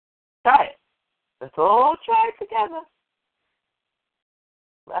 Try it. Let's all try it together.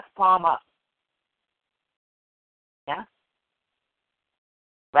 Left palm up. Yeah?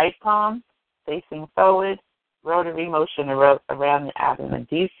 Right palm facing forward, rotary motion around the abdomen.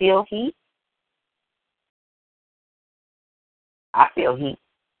 Do you feel heat? I feel heat.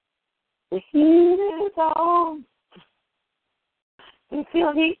 The heat is on. Do you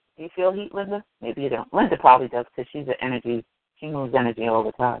feel heat? Do you feel heat, Linda? Maybe you don't. Linda probably does because she's an energy. She moves energy all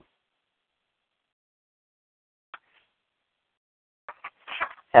the time.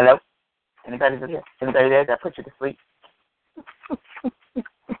 Hello? Anybody there? Anybody there that put you to sleep?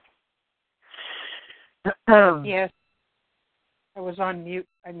 Yes. I was on mute.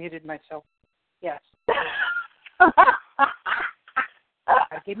 I muted myself. Yes.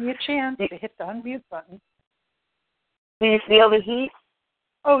 Give me a chance to hit the unmute button. Do you feel the heat?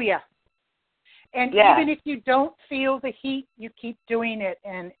 Oh, yeah. And yeah. Even if you don't feel the heat, you keep doing it,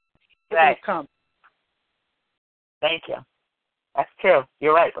 and it right. will come. Thank you. That's true.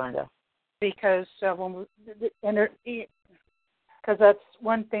 You're right, Linda. Because that's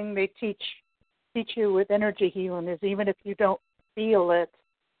one thing they teach you with energy healing is even if you don't feel it,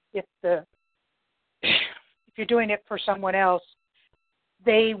 if you're doing it for someone else,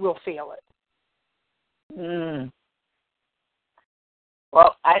 they will feel it. Mm.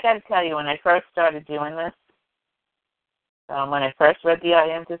 Well, I got to tell you, when I first started doing this, when I first read the I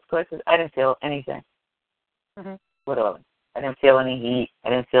AM Discourses, I didn't feel anything. Mm-hmm. Literally. I didn't feel any heat. I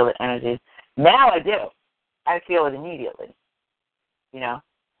didn't feel the energy. Now I do. I feel it immediately, you know.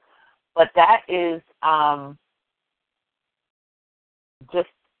 But that is just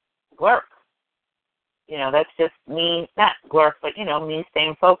work. You know, that's just me, not work, but, you know, me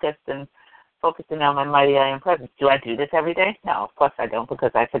staying focused and focusing on my mighty I am presence. Do I do this every day? No, of course I don't,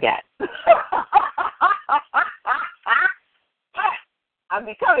 because I forget. I'm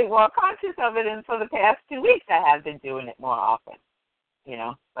becoming more conscious of it, and for the past 2 weeks I have been doing it more often. You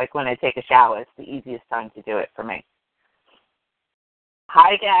know, like when I take a shower, it's the easiest time to do it for me.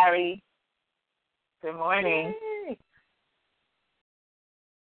 Hi, Gary. Good morning. Yay.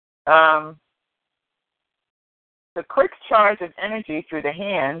 The quick charge of energy through the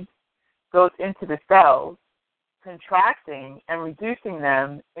hand goes into the cells, contracting and reducing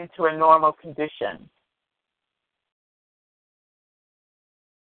them into a normal condition.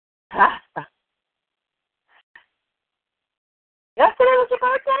 Yesterday was your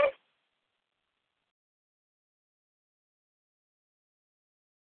birthday?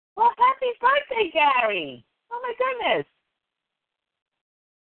 Well, happy birthday, Gary. Oh, my goodness.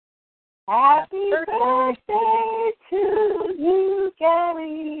 Happy birthday to you,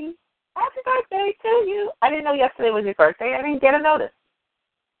 Gary. Happy birthday to you. I didn't know yesterday was your birthday. I didn't get a notice.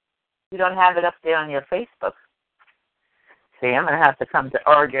 You don't have it up there on your Facebook. See, I'm going to have to come to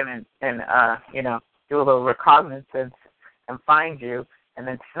Oregon and you know, do a little reconnaissance and find you and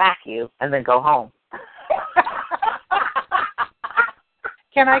then smack you and then go home.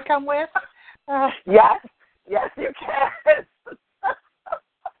 Can I come with? Yes, you can.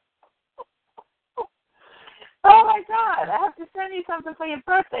 Oh, my God, I have to send you something for your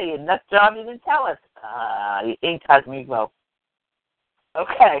birthday, and that job you didn't tell us. You incognito.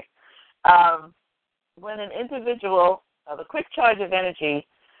 Okay. When an individual, the quick charge of energy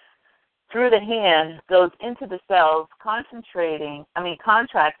through the hand goes into the cells, contracting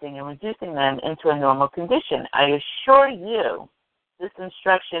and reducing them into a normal condition. I assure you this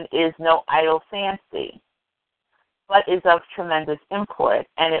instruction is no idle fancy, but is of tremendous import,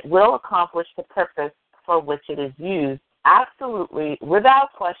 and it will accomplish the purpose for which it is used, absolutely,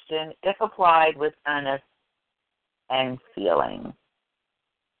 without question, if applied with earnest and feeling.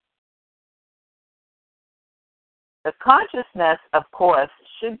 The consciousness, of course,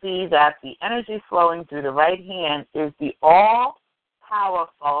 should be that the energy flowing through the right hand is the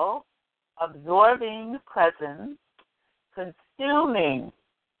all-powerful, absorbing presence, consuming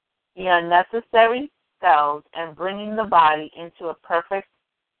the unnecessary cells and bringing the body into a perfect,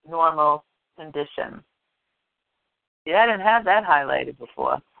 normal condition. See, I didn't have that highlighted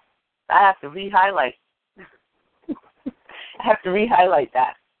before. I have to re-highlight. I have to re-highlight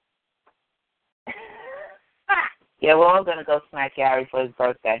that. Yeah, we're all going to go smack Gary for his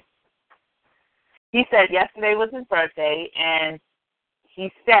birthday. He said yesterday was his birthday, and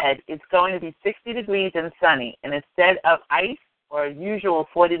he said it's going to be 60 degrees and sunny. And instead of ice or usual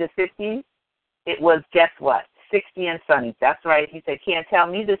 40 to 50, it was, guess what, 60 and sunny. That's right. He said, can't tell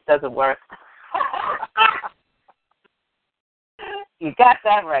me this doesn't work. You got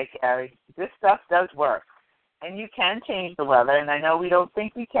that right, Gary. This stuff does work. And you can change the weather, and I know we don't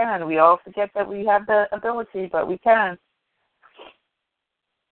think we can. We all forget that we have the ability, but we can.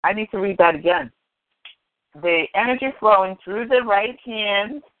 I need to read that again. The energy flowing through the right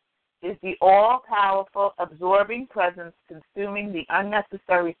hand is the all-powerful absorbing presence consuming the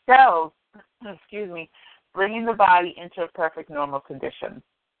unnecessary cells, bringing the body into a perfect normal condition.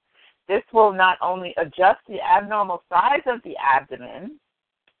 This will not only adjust the abnormal size of the abdomen,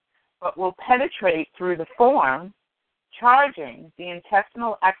 but will penetrate through the form, charging the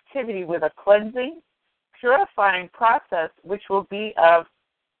intestinal activity with a cleansing, purifying process which will be of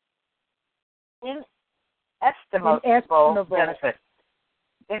inestimable benefit.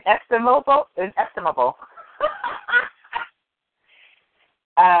 Inestimable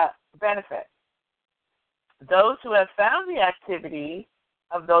benefit. Those who have found the activity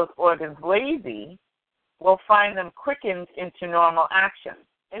of those organs lazy will find them quickened into normal action.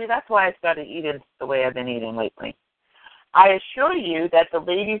 Maybe that's why I started eating the way I've been eating lately. I assure you that the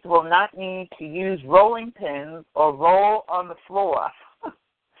ladies will not need to use rolling pins or roll on the floor.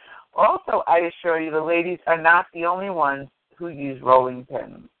 Also, I assure you the ladies are not the only ones who use rolling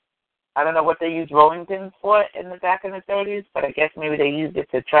pins. I don't know what they use rolling pins for in the back in the 30s, but I guess maybe they used it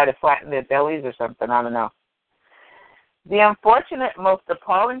to try to flatten their bellies or something. I don't know. The unfortunate, most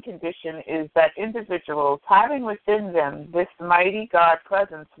appalling condition is that individuals having within them this mighty God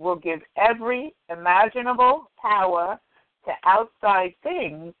presence will give every imaginable power to outside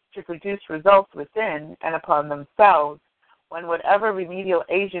things to produce results within and upon themselves when whatever remedial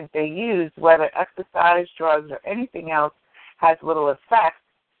agent they use, whether exercise, drugs, or anything else, has little effect,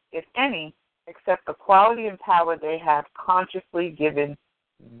 if any, except the quality and power they have consciously given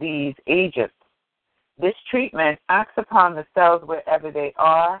these agents. This treatment acts upon the cells wherever they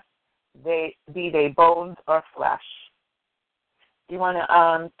are, be they bones or flesh. Do you want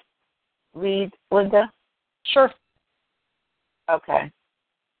to read, Linda? Sure. Okay.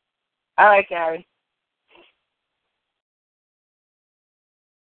 All right, Gary.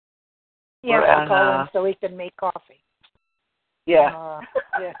 He has to call him so he can make coffee. Yeah.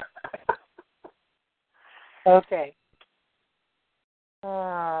 Yeah. Okay.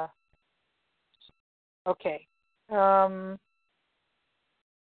 Okay.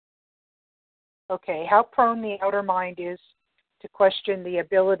 Okay. How prone the outer mind is to question the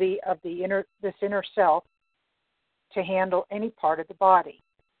ability of this inner self to handle any part of the body.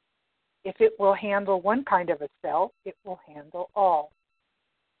 If it will handle one kind of a cell, it will handle all.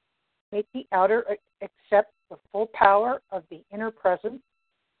 Make the outer accept the full power of the inner presence,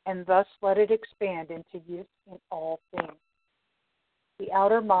 and thus let it expand into use in all things. The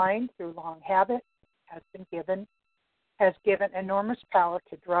outer mind, through long habit, has given enormous power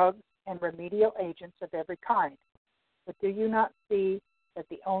to drugs and remedial agents of every kind. But do you not see that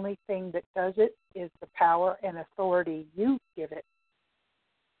the only thing that does it is the power and authority you give it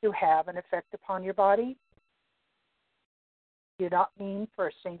to have an effect upon your body? Do not mean for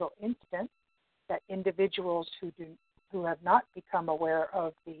a single instant that individuals who have not become aware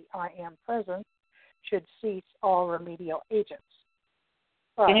of the I Am presence should cease all remedial agents.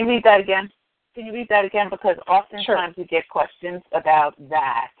 But, Can you read that again? Because oftentimes we get questions about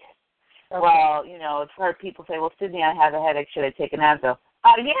that. Okay. Well, I've heard people say, well, Sydney, I have a headache. Should I take an Advil?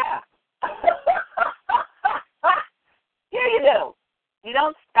 Yeah. Yeah, you do. You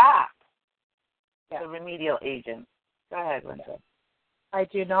don't stop the remedial agent. Go ahead, Linda. I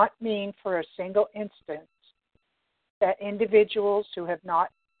do not mean for a single instance that individuals who have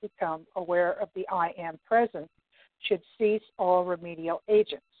not become aware of the I Am presence should cease all remedial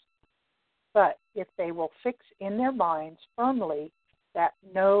agents. But if they will fix in their minds firmly that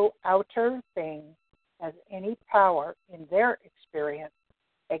no outer thing has any power in their experience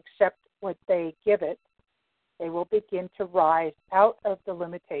except what they give it, they will begin to rise out of the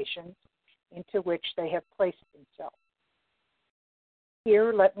limitations into which they have placed themselves.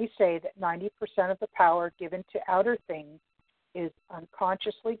 Here, let me say that 90% of the power given to outer things is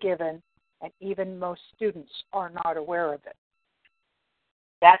unconsciously given, and even most students are not aware of it.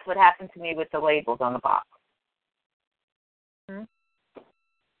 That's what happened to me with the labels on the box. Mm-hmm.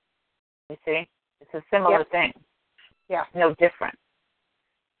 You see? It's a similar thing. Yeah. No different.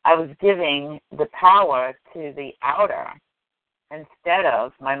 I was giving the power to the outer instead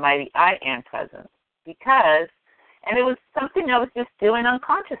of my mighty I am presence because, and it was something I was just doing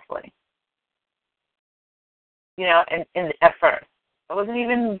unconsciously, you know, at first. I wasn't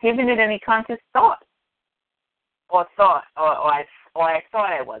even giving it any conscious thought or I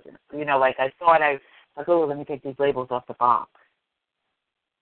thought I wasn't. You know, like I thought oh, let me take these labels off the box.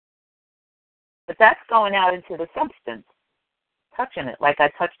 But that's going out into the substance, touching it, like I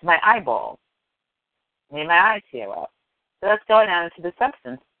touched my eyeball, made my eyes tear up. So that's going out into the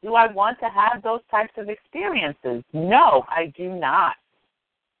substance. Do I want to have those types of experiences? No, I do not.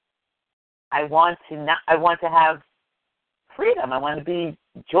 I want to have freedom. I want to be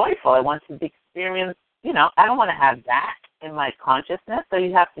joyful. I want to experience, you know, I don't want to have that in my consciousness, so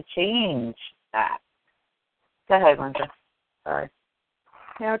you have to change that. Go ahead, Linda. Sorry.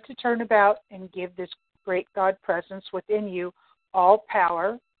 Now to turn about and give this great God presence within you all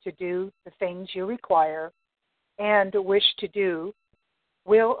power to do the things you require and wish to do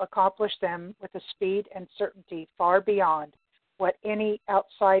will accomplish them with a speed and certainty far beyond what any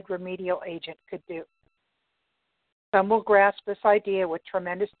outside remedial agent could do. Some will grasp this idea with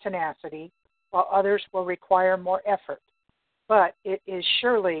tremendous tenacity, while others will require more effort. But it is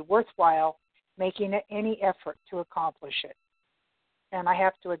surely worthwhile making any effort to accomplish it. And I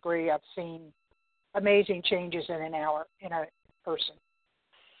have to agree, I've seen amazing changes in an hour in a person.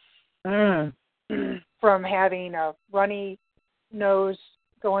 From having a runny nose,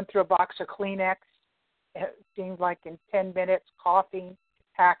 going through a box of Kleenex, it seems like in 10 minutes, coughing,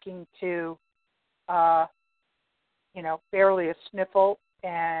 hacking to, barely a sniffle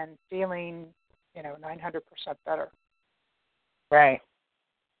and feeling, 900% better. Right.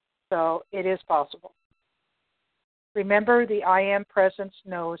 So it is possible. Remember, the I Am Presence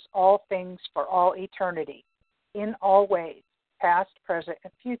knows all things for all eternity, in all ways, past, present,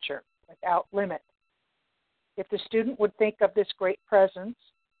 and future, without limit. If the student would think of this great presence,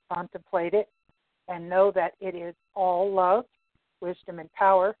 contemplate it, and know that it is all love, wisdom, and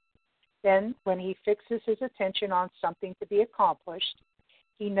power, then when he fixes his attention on something to be accomplished,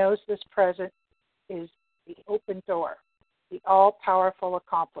 he knows this presence is the open door, the all-powerful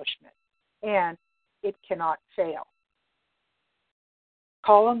accomplishment, and it cannot fail.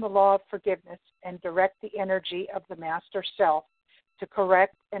 Call on the law of forgiveness and direct the energy of the master self to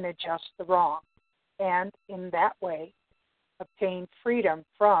correct and adjust the wrong, and in that way obtain freedom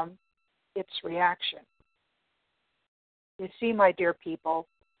from its reaction. You see, my dear people,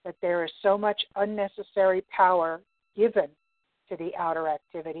 that there is so much unnecessary power given to the outer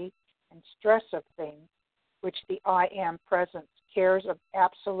activity and stress of things which the I Am Presence cares of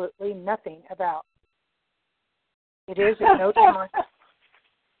absolutely nothing about. It is at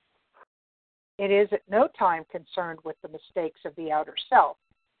no time concerned with the mistakes of the outer self.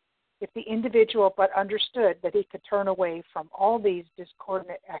 If the individual but understood that he could turn away from all these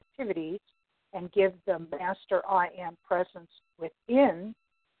discordant activities and give the Master I Am Presence within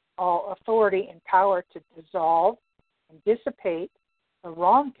all authority and power to dissolve and dissipate the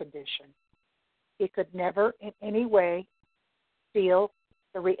wrong condition, he could never in any way feel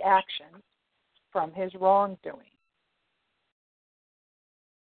the reaction from his wrongdoing.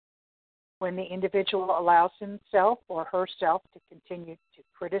 When the individual allows himself or herself to continue to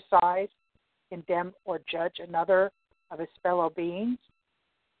criticize, condemn, or judge another of his fellow beings,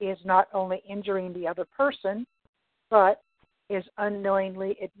 he is not only injuring the other person, but is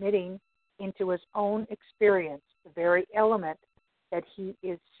unknowingly admitting into his own experience the very element that he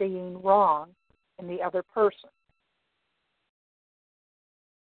is seeing wrong in the other person.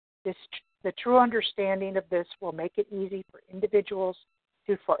 The true understanding of this will make it easy for individuals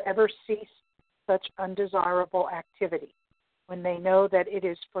to forever cease such undesirable activity when they know that it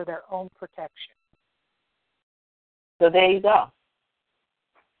is for their own protection. So there you go.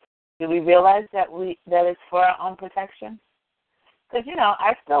 Do we realize that it's for our own protection? Because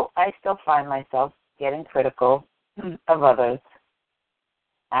I still find myself getting critical of others.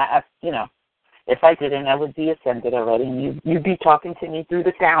 If I didn't, I would be ascended already, and you'd be talking to me through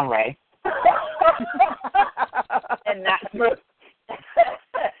the sound ray, and not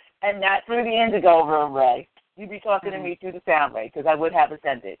through the indigo room ray. You'd be talking to me through the sound ray because I would have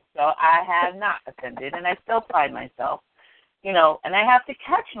ascended. So I have not ascended, and I still find myself, and I have to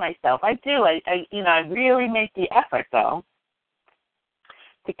catch myself. I do. I really make the effort though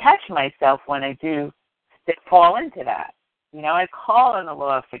to catch myself when I do fall into that. I call on the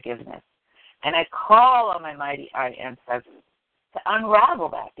law of forgiveness, and I call on my mighty I Am presence to unravel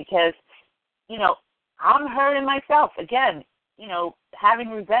that because, you know, I'm hurting myself. Again, you know, having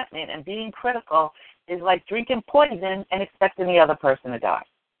resentment and being critical is like drinking poison and expecting the other person to die.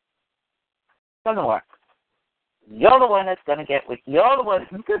 Doesn't work. You're the one that's going to get weak. You're the one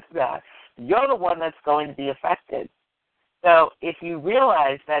who's going to die. You're the one that's going to be affected. So if you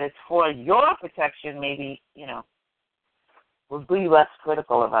realize that it's for your protection, maybe, you know, we'll be less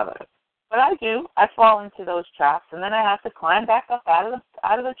critical of others. But I do. I fall into those traps, and then I have to climb back up out of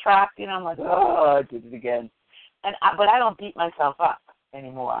the trap. You know, I'm like, oh, I did it again. But I don't beat myself up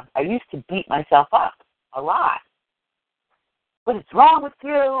anymore. I used to beat myself up a lot. What is wrong with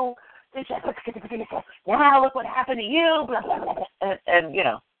you? Now look what happened to you. Blah, blah, blah. And, you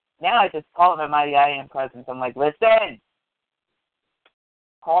know, now I just call them mighty I am presence. I'm like, listen,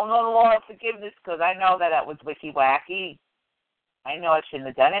 call on the Lord of forgiveness because I know that was wicky-wacky. I know I shouldn't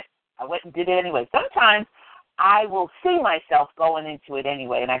have done it. I went and did it anyway. Sometimes I will see myself going into it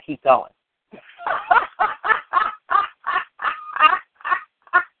anyway, and I keep going.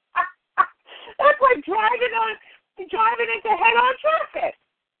 That's like driving into head-on traffic.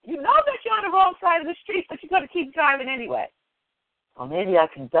 You know that you're on the wrong side of the street, but you're going to keep driving anyway. Well, maybe I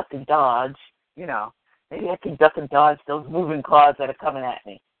can duck and dodge, you know. Maybe I can duck and dodge those moving cars that are coming at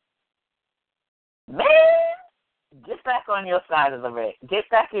me. Man, get back on your side of the road. Get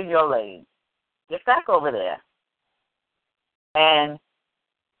back in your lane. Get back over there. And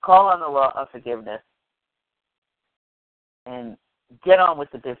call on the law of forgiveness. And get on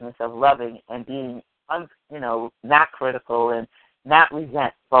with the business of loving and being, you know, not critical and not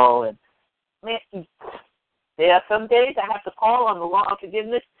resentful. And man, there are some days I have to call on the law of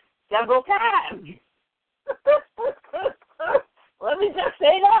forgiveness several times. Let me just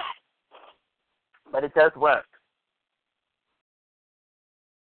say that. But it does work.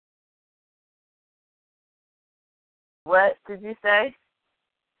 What did you say?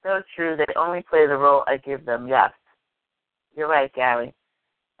 So true. They only play the role I give them. Yes. You're right, Gary.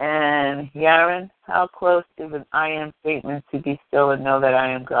 And Yaron, how close is an I am statement to be still and know that I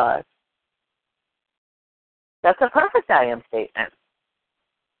am God? That's a perfect I am statement.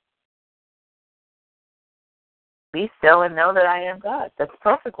 Be still and know that I am God. That's a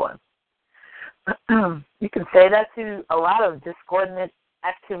perfect one. You can say that to a lot of discordant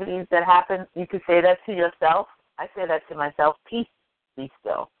activities that happen. You can say that to yourself. I say that to myself. Peace, be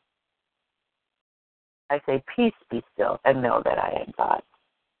still. I say, peace, be still, and know that I am God.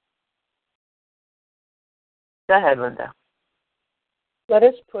 Go ahead, Linda. Let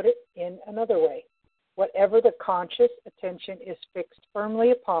us put it in another way. Whatever the conscious attention is fixed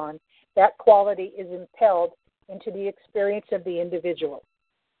firmly upon, that quality is impelled into the experience of the individual.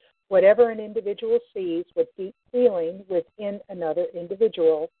 Whatever an individual sees with deep feeling within another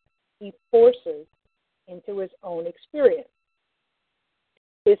individual, he forces into his own experience.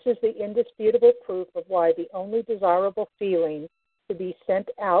 This is the indisputable proof of why the only desirable feeling to be sent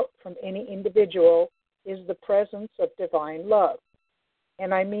out from any individual is the presence of divine love.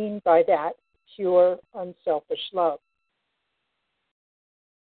 And I mean by that pure, unselfish love.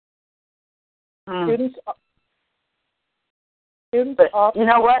 Students often... You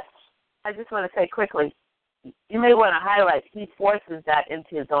know what? I just want to say quickly, you may want to highlight he forces that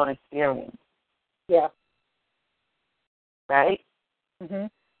into his own experience. Yeah. Right? Mm-hmm.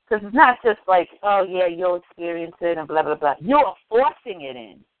 Because it's not just like, oh, yeah, you'll experience it and blah, blah, blah. You're forcing it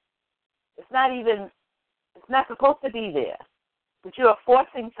in. It's not supposed to be there. But you are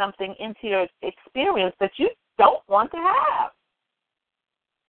forcing something into your experience that you don't want to have.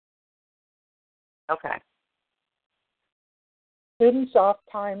 Okay. Students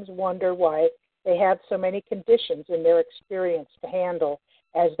oftentimes wonder why they have so many conditions in their experience to handle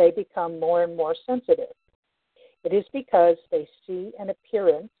as they become more and more sensitive. It is because they see an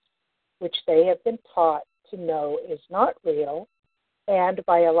appearance which they have been taught to know is not real, and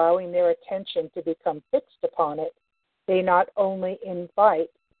by allowing their attention to become fixed upon it, they not only invite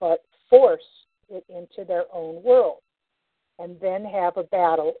but force it into their own world, and then have a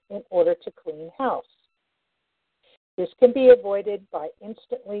battle in order to clean house. This can be avoided by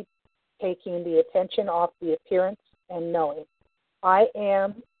instantly taking the attention off the appearance and knowing, I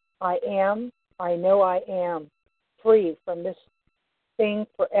am, I know I am, free from this thing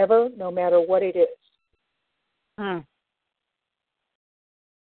forever, no matter what it is.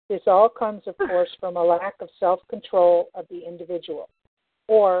 This all comes, of course, from a lack of self-control of the individual,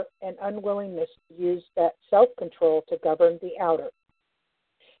 or an unwillingness to use that self-control to govern the outer.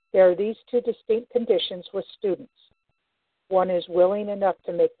 There are these two distinct conditions with students. One is willing enough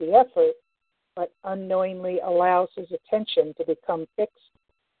to make the effort, but unknowingly allows his attention to become fixed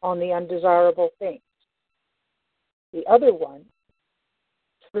on the undesirable things. The other one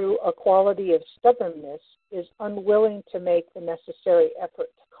through a quality of stubbornness, is unwilling to make the necessary effort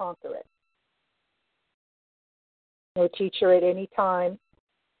to conquer it. No teacher at any time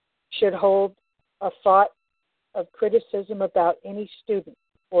should hold a thought of criticism about any student,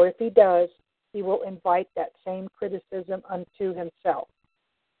 or if he does, he will invite that same criticism unto himself.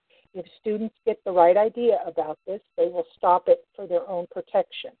 If students get the right idea about this, they will stop it for their own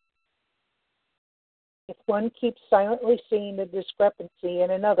protection. If one keeps silently seeing the discrepancy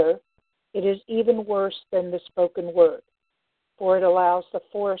in another, it is even worse than the spoken word, for it allows the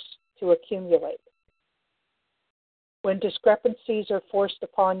force to accumulate. When discrepancies are forced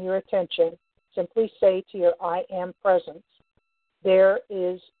upon your attention, simply say to your I am presence, there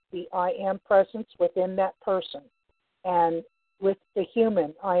is the I am presence within that person, and with the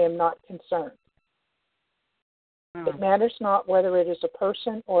human, I am not concerned. It matters not whether it is a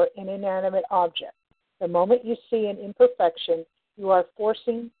person or an inanimate object. The moment you see an imperfection, you are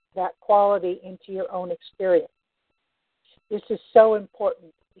forcing that quality into your own experience. This is so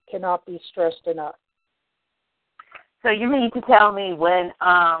important. It cannot be stressed enough. So you mean to tell me when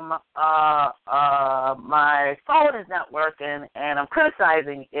my phone is not working and I'm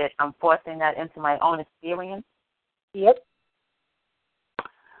criticizing it, I'm forcing that into my own experience? Yep.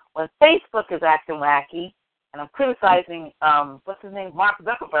 When Facebook is acting wacky and I'm criticizing, what's his name, Mark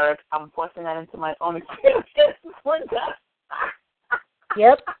Zuckerberg, I'm forcing that into my own experience.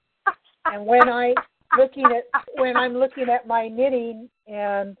 Yep. And when I'm looking at my knitting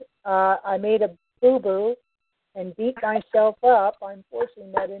and I made a boo-boo and beat myself up, I'm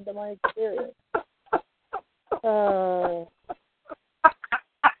forcing that into my experience.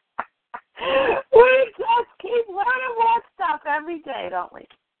 We just keep learning more stuff every day, don't we?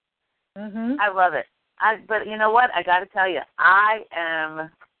 Mm-hmm. I love it. But you know what? I got to tell you, I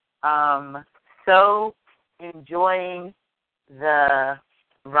am so enjoying the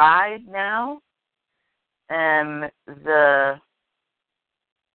ride now and the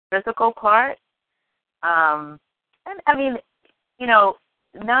physical part. And I mean, you know,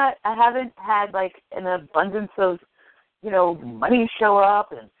 I haven't had like an abundance of, money show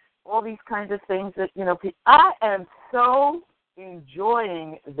up and all these kinds of things that, I am so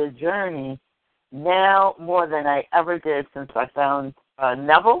enjoying the journey now more than I ever did since I found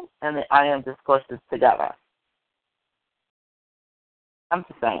Neville and the I AM Discourses together. I'm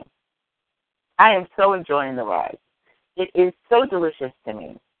just saying. I am so enjoying the ride. It is so delicious to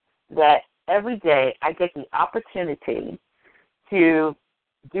me that every day I get the opportunity to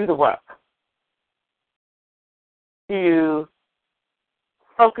do the work, to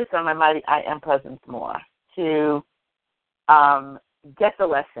focus on my mighty I am presence more, to get the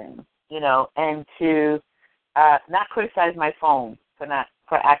lesson, and to not criticize my phone for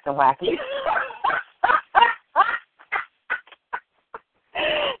acting wacky.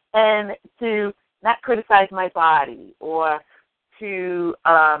 And to not criticize my body or to,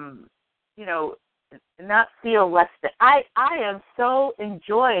 not feel less than. I am so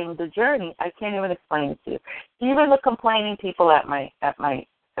enjoying the journey. I can't even explain it to you. Even the complaining people at my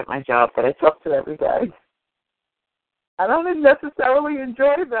job that I talk to every day, I don't necessarily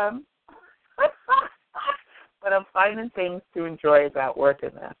enjoy them, but I'm finding things to enjoy about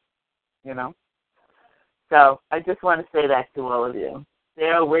working there. So I just want to say that to all of you.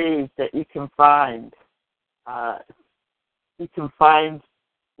 There are ways that you can find.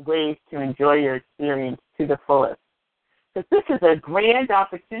 Ways to enjoy your experience to the fullest. Because this is a grand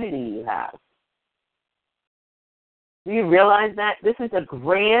opportunity you have. Do you realize that? This is a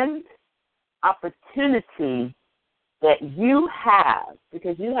grand opportunity that you have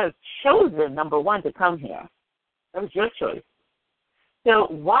because you have chosen, number one, to come here. That was your choice. So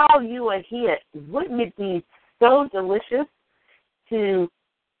while you are here, wouldn't it be so delicious to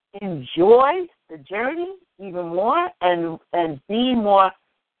enjoy the journey even more and be more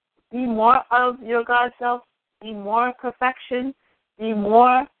of your God self, be more perfection, be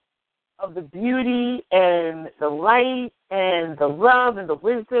more of the beauty and the light and the love and the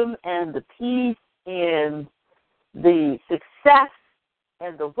wisdom and the peace and the success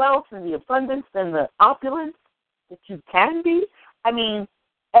and the wealth and the abundance and the opulence that you can be? I mean,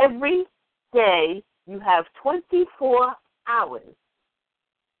 every day you have 24 hours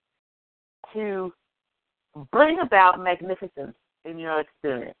to bring about magnificence in your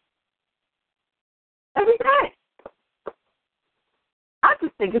experience. Every day. I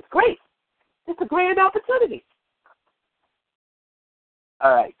just think it's great. It's a grand opportunity.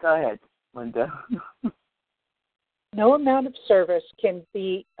 All right, go ahead, Linda. No amount of service can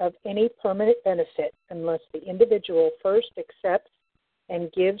be of any permanent benefit unless the individual first accepts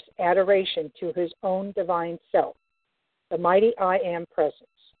and gives adoration to his own divine self, the mighty I am presence.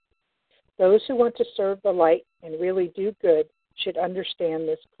 Those who want to serve the light and really do good should understand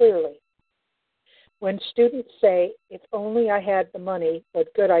this clearly. When students say, if only I had the money,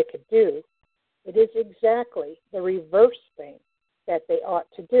 what good I could do, it is exactly the reverse thing that they ought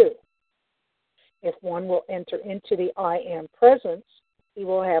to do. If one will enter into the I Am presence, he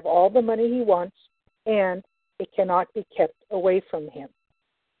will have all the money he wants, and it cannot be kept away from him.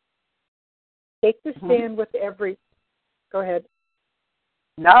 Take the stand with every... Go ahead.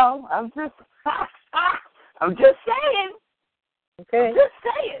 No, I'm just saying. Okay. I'm just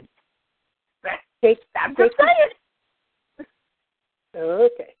saying. I'm just saying.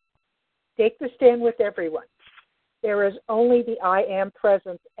 Okay. Take the stand with everyone. There is only the I Am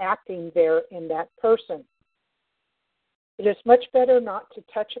presence acting there in that person. It is much better not to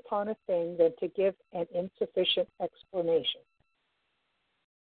touch upon a thing than to give an insufficient explanation.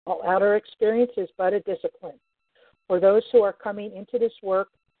 All outer experience is but a discipline. For those who are coming into this work,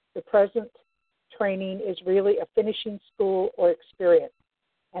 the present training is really a finishing school or experience,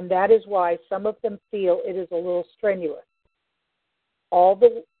 and that is why some of them feel it is a little strenuous. All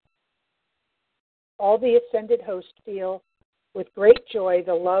the ascended hosts feel with great joy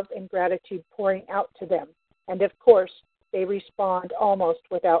the love and gratitude pouring out to them, and of course, they respond almost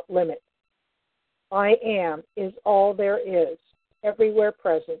without limit. I Am is all there is, everywhere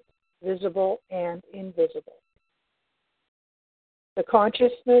present, visible and invisible. The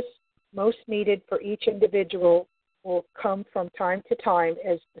consciousness most needed for each individual will come from time to time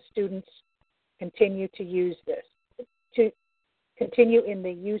as the students continue to use this, to continue in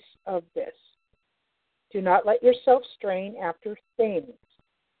the use of this. Do not let yourself strain after things.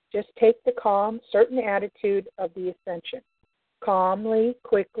 Just take the calm, certain attitude of the ascension. Calmly,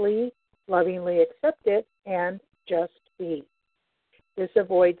 quickly, lovingly accept it, and just be. This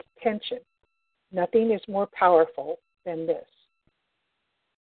avoids tension. Nothing is more powerful than this.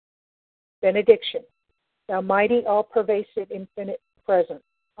 Benediction. Thou mighty, all-pervasive, infinite presence,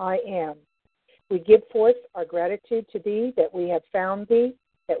 I Am. We give forth our gratitude to Thee that we have found Thee,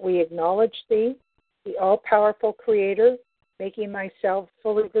 that we acknowledge Thee, the all-powerful Creator, making Thyself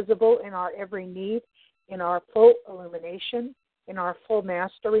fully visible in our every need, in our full illumination, in our full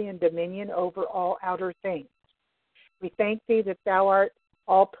mastery and dominion over all outer things. We thank Thee that Thou art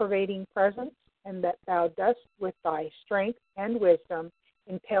all-pervading presence, and that Thou dost with Thy strength and wisdom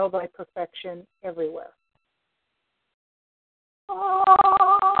impel Thy perfection everywhere.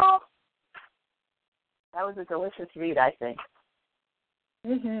 Oh, that was a delicious read, I think.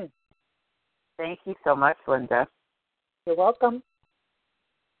 Mm-hmm. Thank you so much, Linda. You're welcome.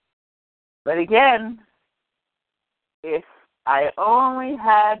 But again, if I only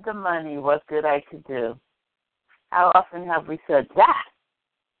had the money, what good I could do. How often have we said that?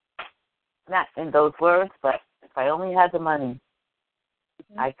 Not in those words, but if I only had the money,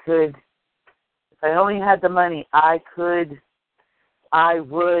 I could. If I only had the money, I could, I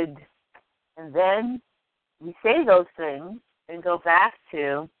would. And then we say those things and go back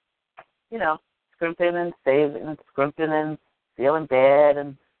to, scrimping and saving and scrimping and feeling bad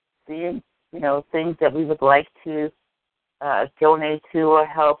and seeing, things that we would like to donate to or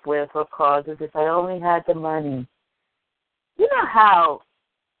help with or causes. If I only had the money. You know how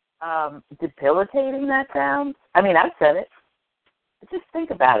debilitating that sounds? I mean, I've said it. Just think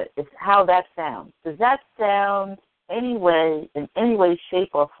about it. It's how that sounds. Does that sound in any way, shape,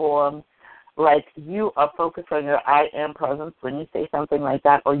 or form like you are focused on your I Am presence when you say something like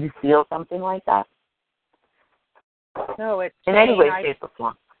that or you feel something like that? No, it's in any way, shape, or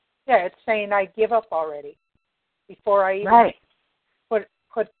form. Yeah, it's saying I give up already before I even right. put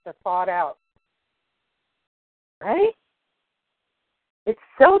the thought out. Right? It's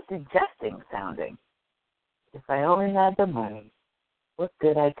so digesting sounding. If I only had the money, what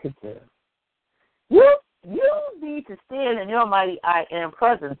good I could do. You need to stand in your mighty I Am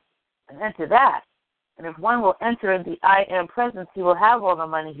presence and enter that. And if one will enter in the I Am presence, he will have all the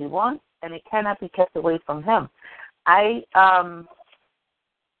money he wants, and it cannot be kept away from him. I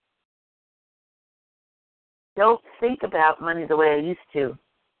don't think about money the way I used to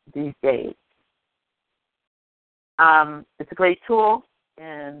these days. It's a great tool,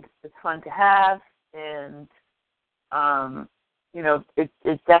 and it's fun to have, and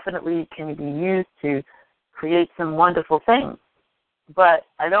it definitely can be used to create some wonderful things. But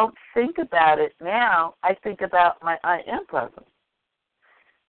I don't think about it now. I think about my I Am presence.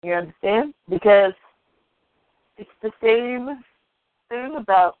 You understand? Because it's the same thing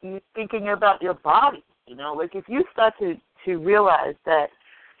about you thinking about your body. Like if you start to realize that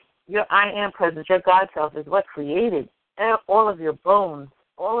your I Am presence, your God self, is what created all of your bones,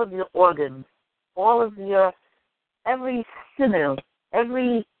 all of your organs, all of your every sinew,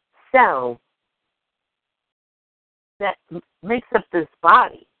 every cell that makes up this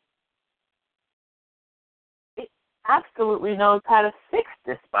body, it absolutely knows how to fix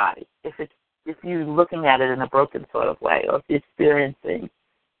this body if you're looking at it in a broken sort of way, or if you're experiencing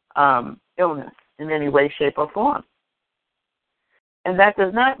illness in any way, shape, or form. And that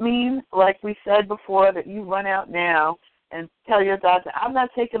does not mean, like we said before, that you run out now and tell your doctor, I'm not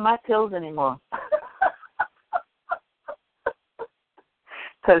taking my pills anymore.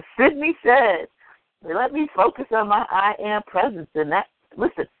 Because Sydney said, let me focus on my I am presence. And that,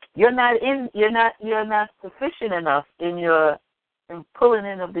 listen, you're not sufficient enough in pulling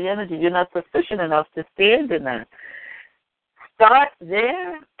in of the energy. You're not sufficient enough to stand in that. Start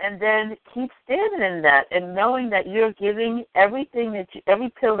there and then keep standing in that, and knowing that you're giving every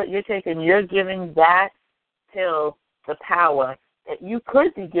pill that you're taking, you're giving that pill the power that you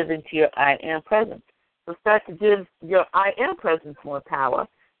could be giving to your I am presence. So start to give your I am presence more power,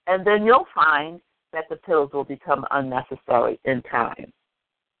 and then you'll find that the pills will become unnecessary in time.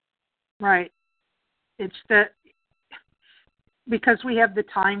 Right. It's because we have the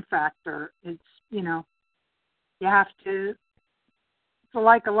time factor. It's, you have to, so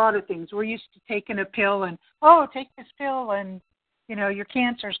like a lot of things, we're used to taking a pill and, take this pill and, your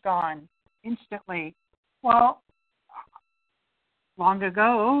cancer's gone instantly. Well, long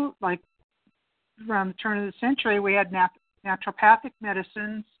ago, like around the turn of the century, we had naturopathic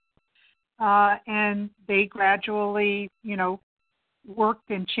medicines, and they gradually, worked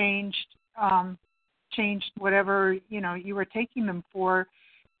and changed whatever, you were taking them for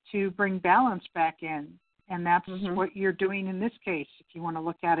to bring balance back in. And that's what you're doing in this case, if you want to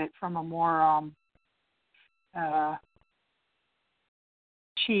look at it from a more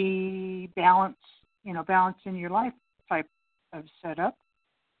chi balance, balance in your life type of setup.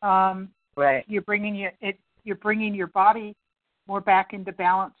 Right. You're bringing your body more back into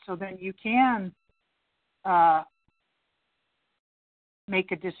balance, so then you can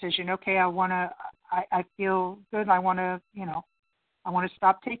make a decision. Okay, I feel good. I want to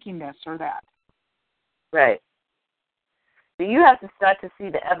stop taking this or that. Right. So you have to start to see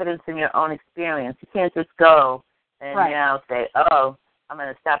the evidence in your own experience. You can't just go and now say, I'm going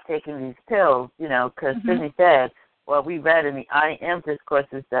to stop taking these pills, because Sydney said, well, we read in the I AM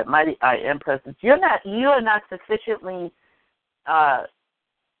Discourses that mighty I am presence. You are not sufficiently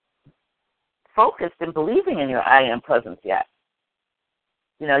focused in believing in your I am presence yet.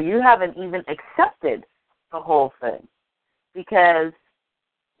 You haven't even accepted the whole thing, because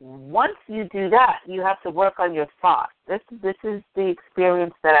once you do that, you have to work on your thoughts. This is the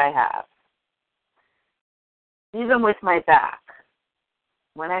experience that I have. Even with my back,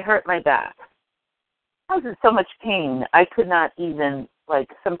 when I hurt my back, I was in so much pain, I could not even,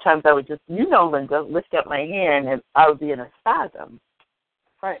 sometimes I would just, Linda, lift up my hand and I would be in a spasm.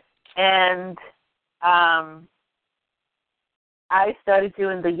 Right. And I started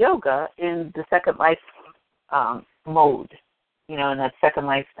doing the yoga in the second life mode, in that second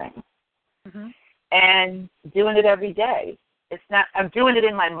life thing. Mm-hmm. And doing it every day. I'm doing it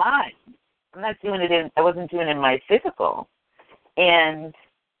in my mind. I wasn't doing it in my physical. And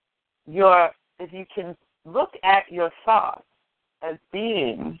if you can look at your thoughts as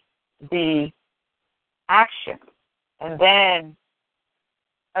being the action, and then,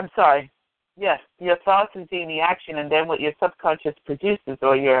 your thoughts as being the action, and then what your subconscious produces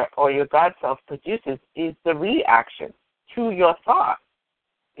or your God self produces is the reaction to your thought.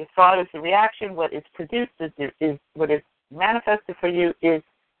 Your thought is the reaction. What is produced is what is manifested for you is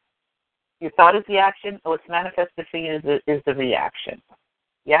your thought is the action. What's manifested for you is the reaction.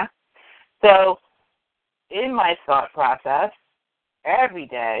 Yeah? So in my thought process, every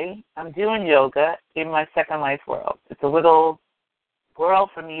day I'm doing yoga in my second life world. It's a little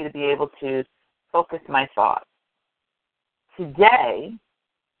world for me to be able to focus my thoughts. Today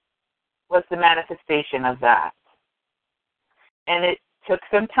was the manifestation of that. And it took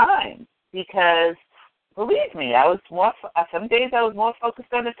some time because, believe me, some days I was more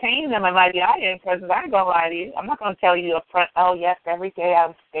focused on the pain than my mighty I am presence. I ain't going to lie to you. I'm not going to tell you up front, yes, every day I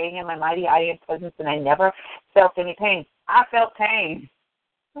was staying in my mighty I am presence and I never felt any pain. I felt pain.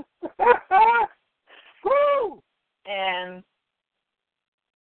 Woo!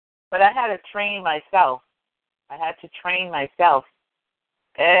 But I had to train myself. I had to train myself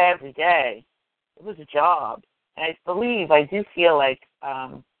every day. It was a job. And I do feel like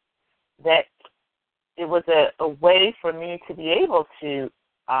that it was a way for me to be able to,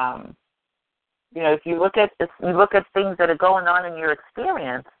 if you look at things that are going on in your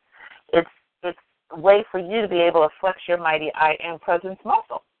experience, it's a way for you to be able to flex your mighty I am presence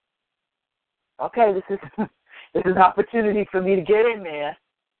muscle. Okay, this is an opportunity for me to get in there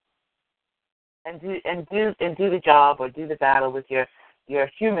and do the job or do the battle with your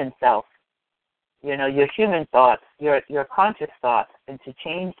human self, your human thoughts, your conscious thoughts, and to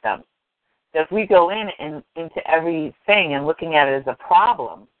change them. So if we go into everything and looking at it as a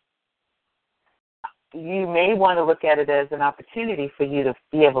problem, you may want to look at it as an opportunity for you to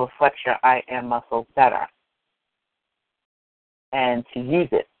be able to flex your I am muscle better and to use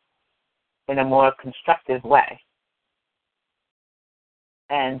it in a more constructive way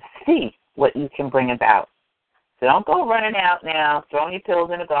and see what you can bring about. So don't go running out now, throwing your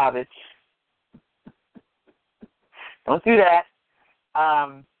pills in the garbage. Don't do that.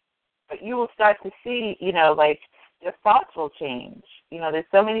 But you will start to see, like your thoughts will change. There's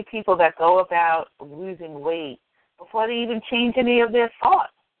so many people that go about losing weight before they even change any of their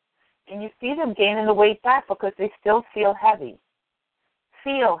thoughts. And you see them gaining the weight back because they still feel heavy.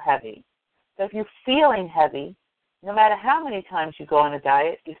 So if you're feeling heavy, no matter how many times you go on a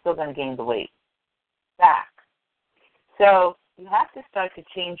diet, you're still going to gain the weight back. So you have to start to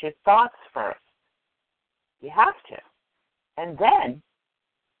change your thoughts first. You have to. And then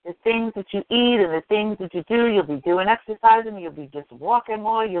the things that you eat and the things that you do, you'll be doing exercising, you'll be just walking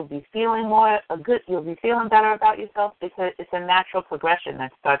more, you'll be feeling you'll be feeling better about yourself. It's a natural progression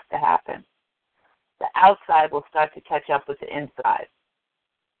that starts to happen. The outside will start to catch up with the inside.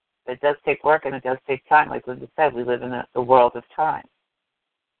 It does take work and it does take time. Like Linda said, we live in a world of time.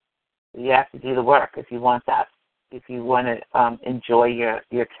 You have to do the work if you want that, if you want to enjoy your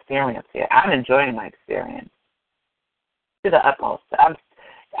experience here. I'm enjoying my experience to the utmost.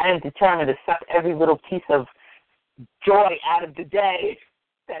 I am determined to suck every little piece of joy out of the day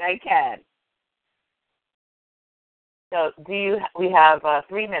that I can. So we have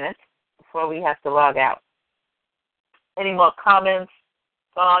 3 minutes before we have to log out. Any more comments,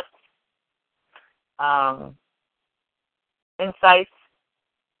 thoughts, insights?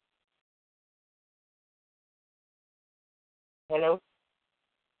 Hello?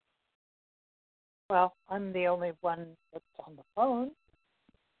 Well, I'm the only one that's on the phone.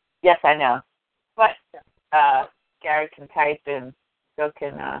 Yes, I know. But Gary can type and so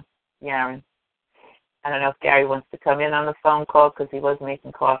can Yaren. I don't know if Gary wants to come in on the phone call because he was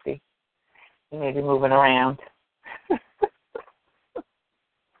making coffee. He may be moving around.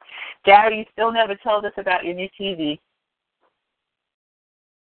 Gary, you still never told us about your new TV.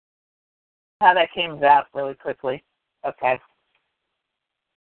 How that came about really quickly. Okay.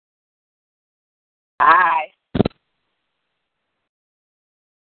 Hi.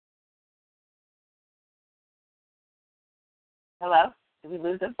 Hello? Did we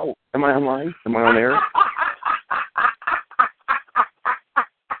lose him? Oh, am I online? Am I on air?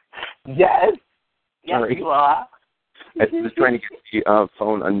 Yes. Yes, Sorry. you are. I was trying to get the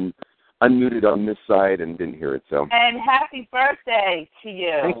phone unmuted on this side and didn't hear it. So. And happy birthday to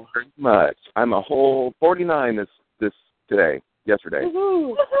you. Thank you very much. I'm a whole 49 yesterday.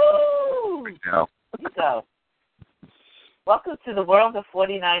 Woohoo! Woohoo! Right now. You go. Welcome to the world of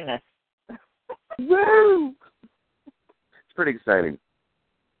 49ness. Woo! It's pretty exciting.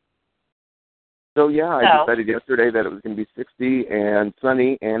 So, yeah, I decided yesterday that it was going to be 60 and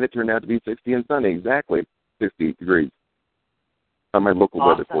sunny, and it turned out to be 60 and sunny, exactly 60 degrees on my local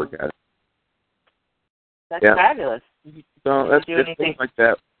weather forecast. That's fabulous. So that's just things like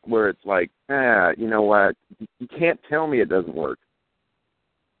that where it's like, you know what, you can't tell me it doesn't work.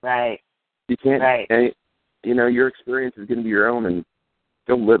 Right. You can't, right. And, your experience is going to be your own, and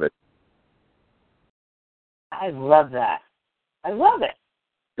go live it. I love that. I love it.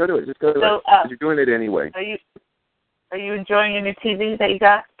 Go do it. Just go do it. You're doing it anyway. Are you enjoying your new TV that you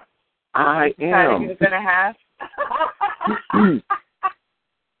got? I am. You're going to have?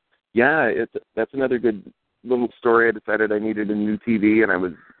 Yeah, that's another good little story. I decided I needed a new TV, and I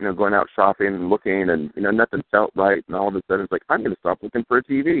was, going out shopping and looking, and, nothing felt right, and all of a sudden it's like, I'm going to stop looking for a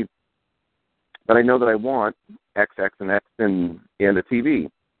TV. But I know that I want X, and X, and a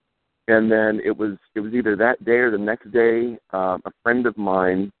TV. And then it was either that day or the next day, a friend of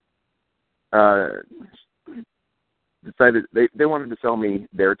mine decided they wanted to sell me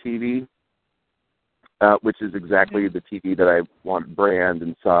their TV, which is exactly the TV that I want, brand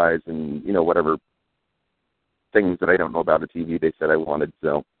and size and, whatever things that I don't know about a TV they said I wanted.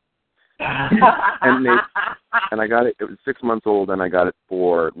 So, and I got it. It was 6 months old, and I got it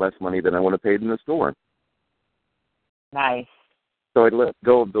for less money than I would have paid in the store. Nice. So I let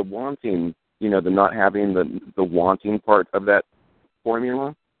go of the wanting, the not having the wanting part of that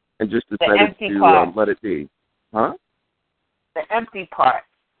formula, and just decided to let it be. Huh? The empty part.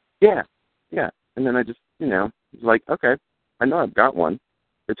 Yeah. And then I just, was like, okay, I know I've got one.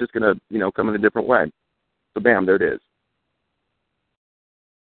 It's just going to, come in a different way. So bam, there it is.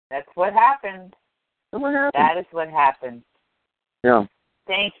 That's what happened. That is what happened. Yeah.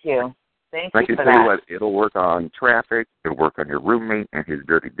 Thank you. Thank I you can for tell that. you what, it'll work on traffic. It'll work on your roommate and his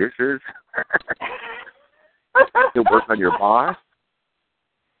dirty dishes. It'll work on your boss.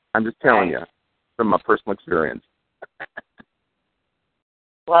 I'm just telling you from my personal experience.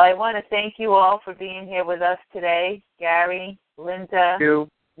 Well, I want to thank you all for being here with us today. Gary, Linda,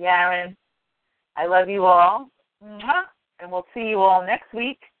 Yaren. I love you all. And we'll see you all next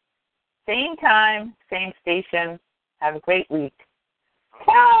week. Same time, same station. Have a great week.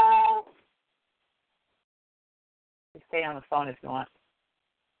 Ciao. Stay on the phone if you want.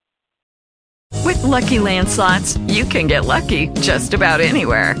 With Lucky Land Slots, you can get lucky just about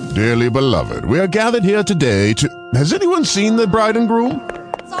anywhere. Dearly beloved, we are gathered here today to... Has anyone seen the bride and groom?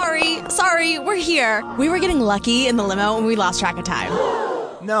 Sorry, we're here. We were getting lucky in the limo and we lost track of time.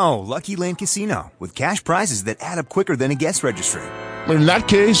 No, Lucky Land Casino, with cash prizes that add up quicker than a guest registry. In that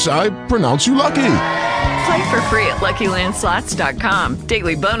case, I pronounce you lucky. Play for free at LuckyLandSlots.com.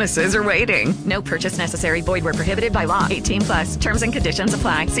 Daily bonuses are waiting. No purchase necessary. Void where prohibited by law. 18+. Terms and conditions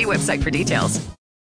apply. See website for details.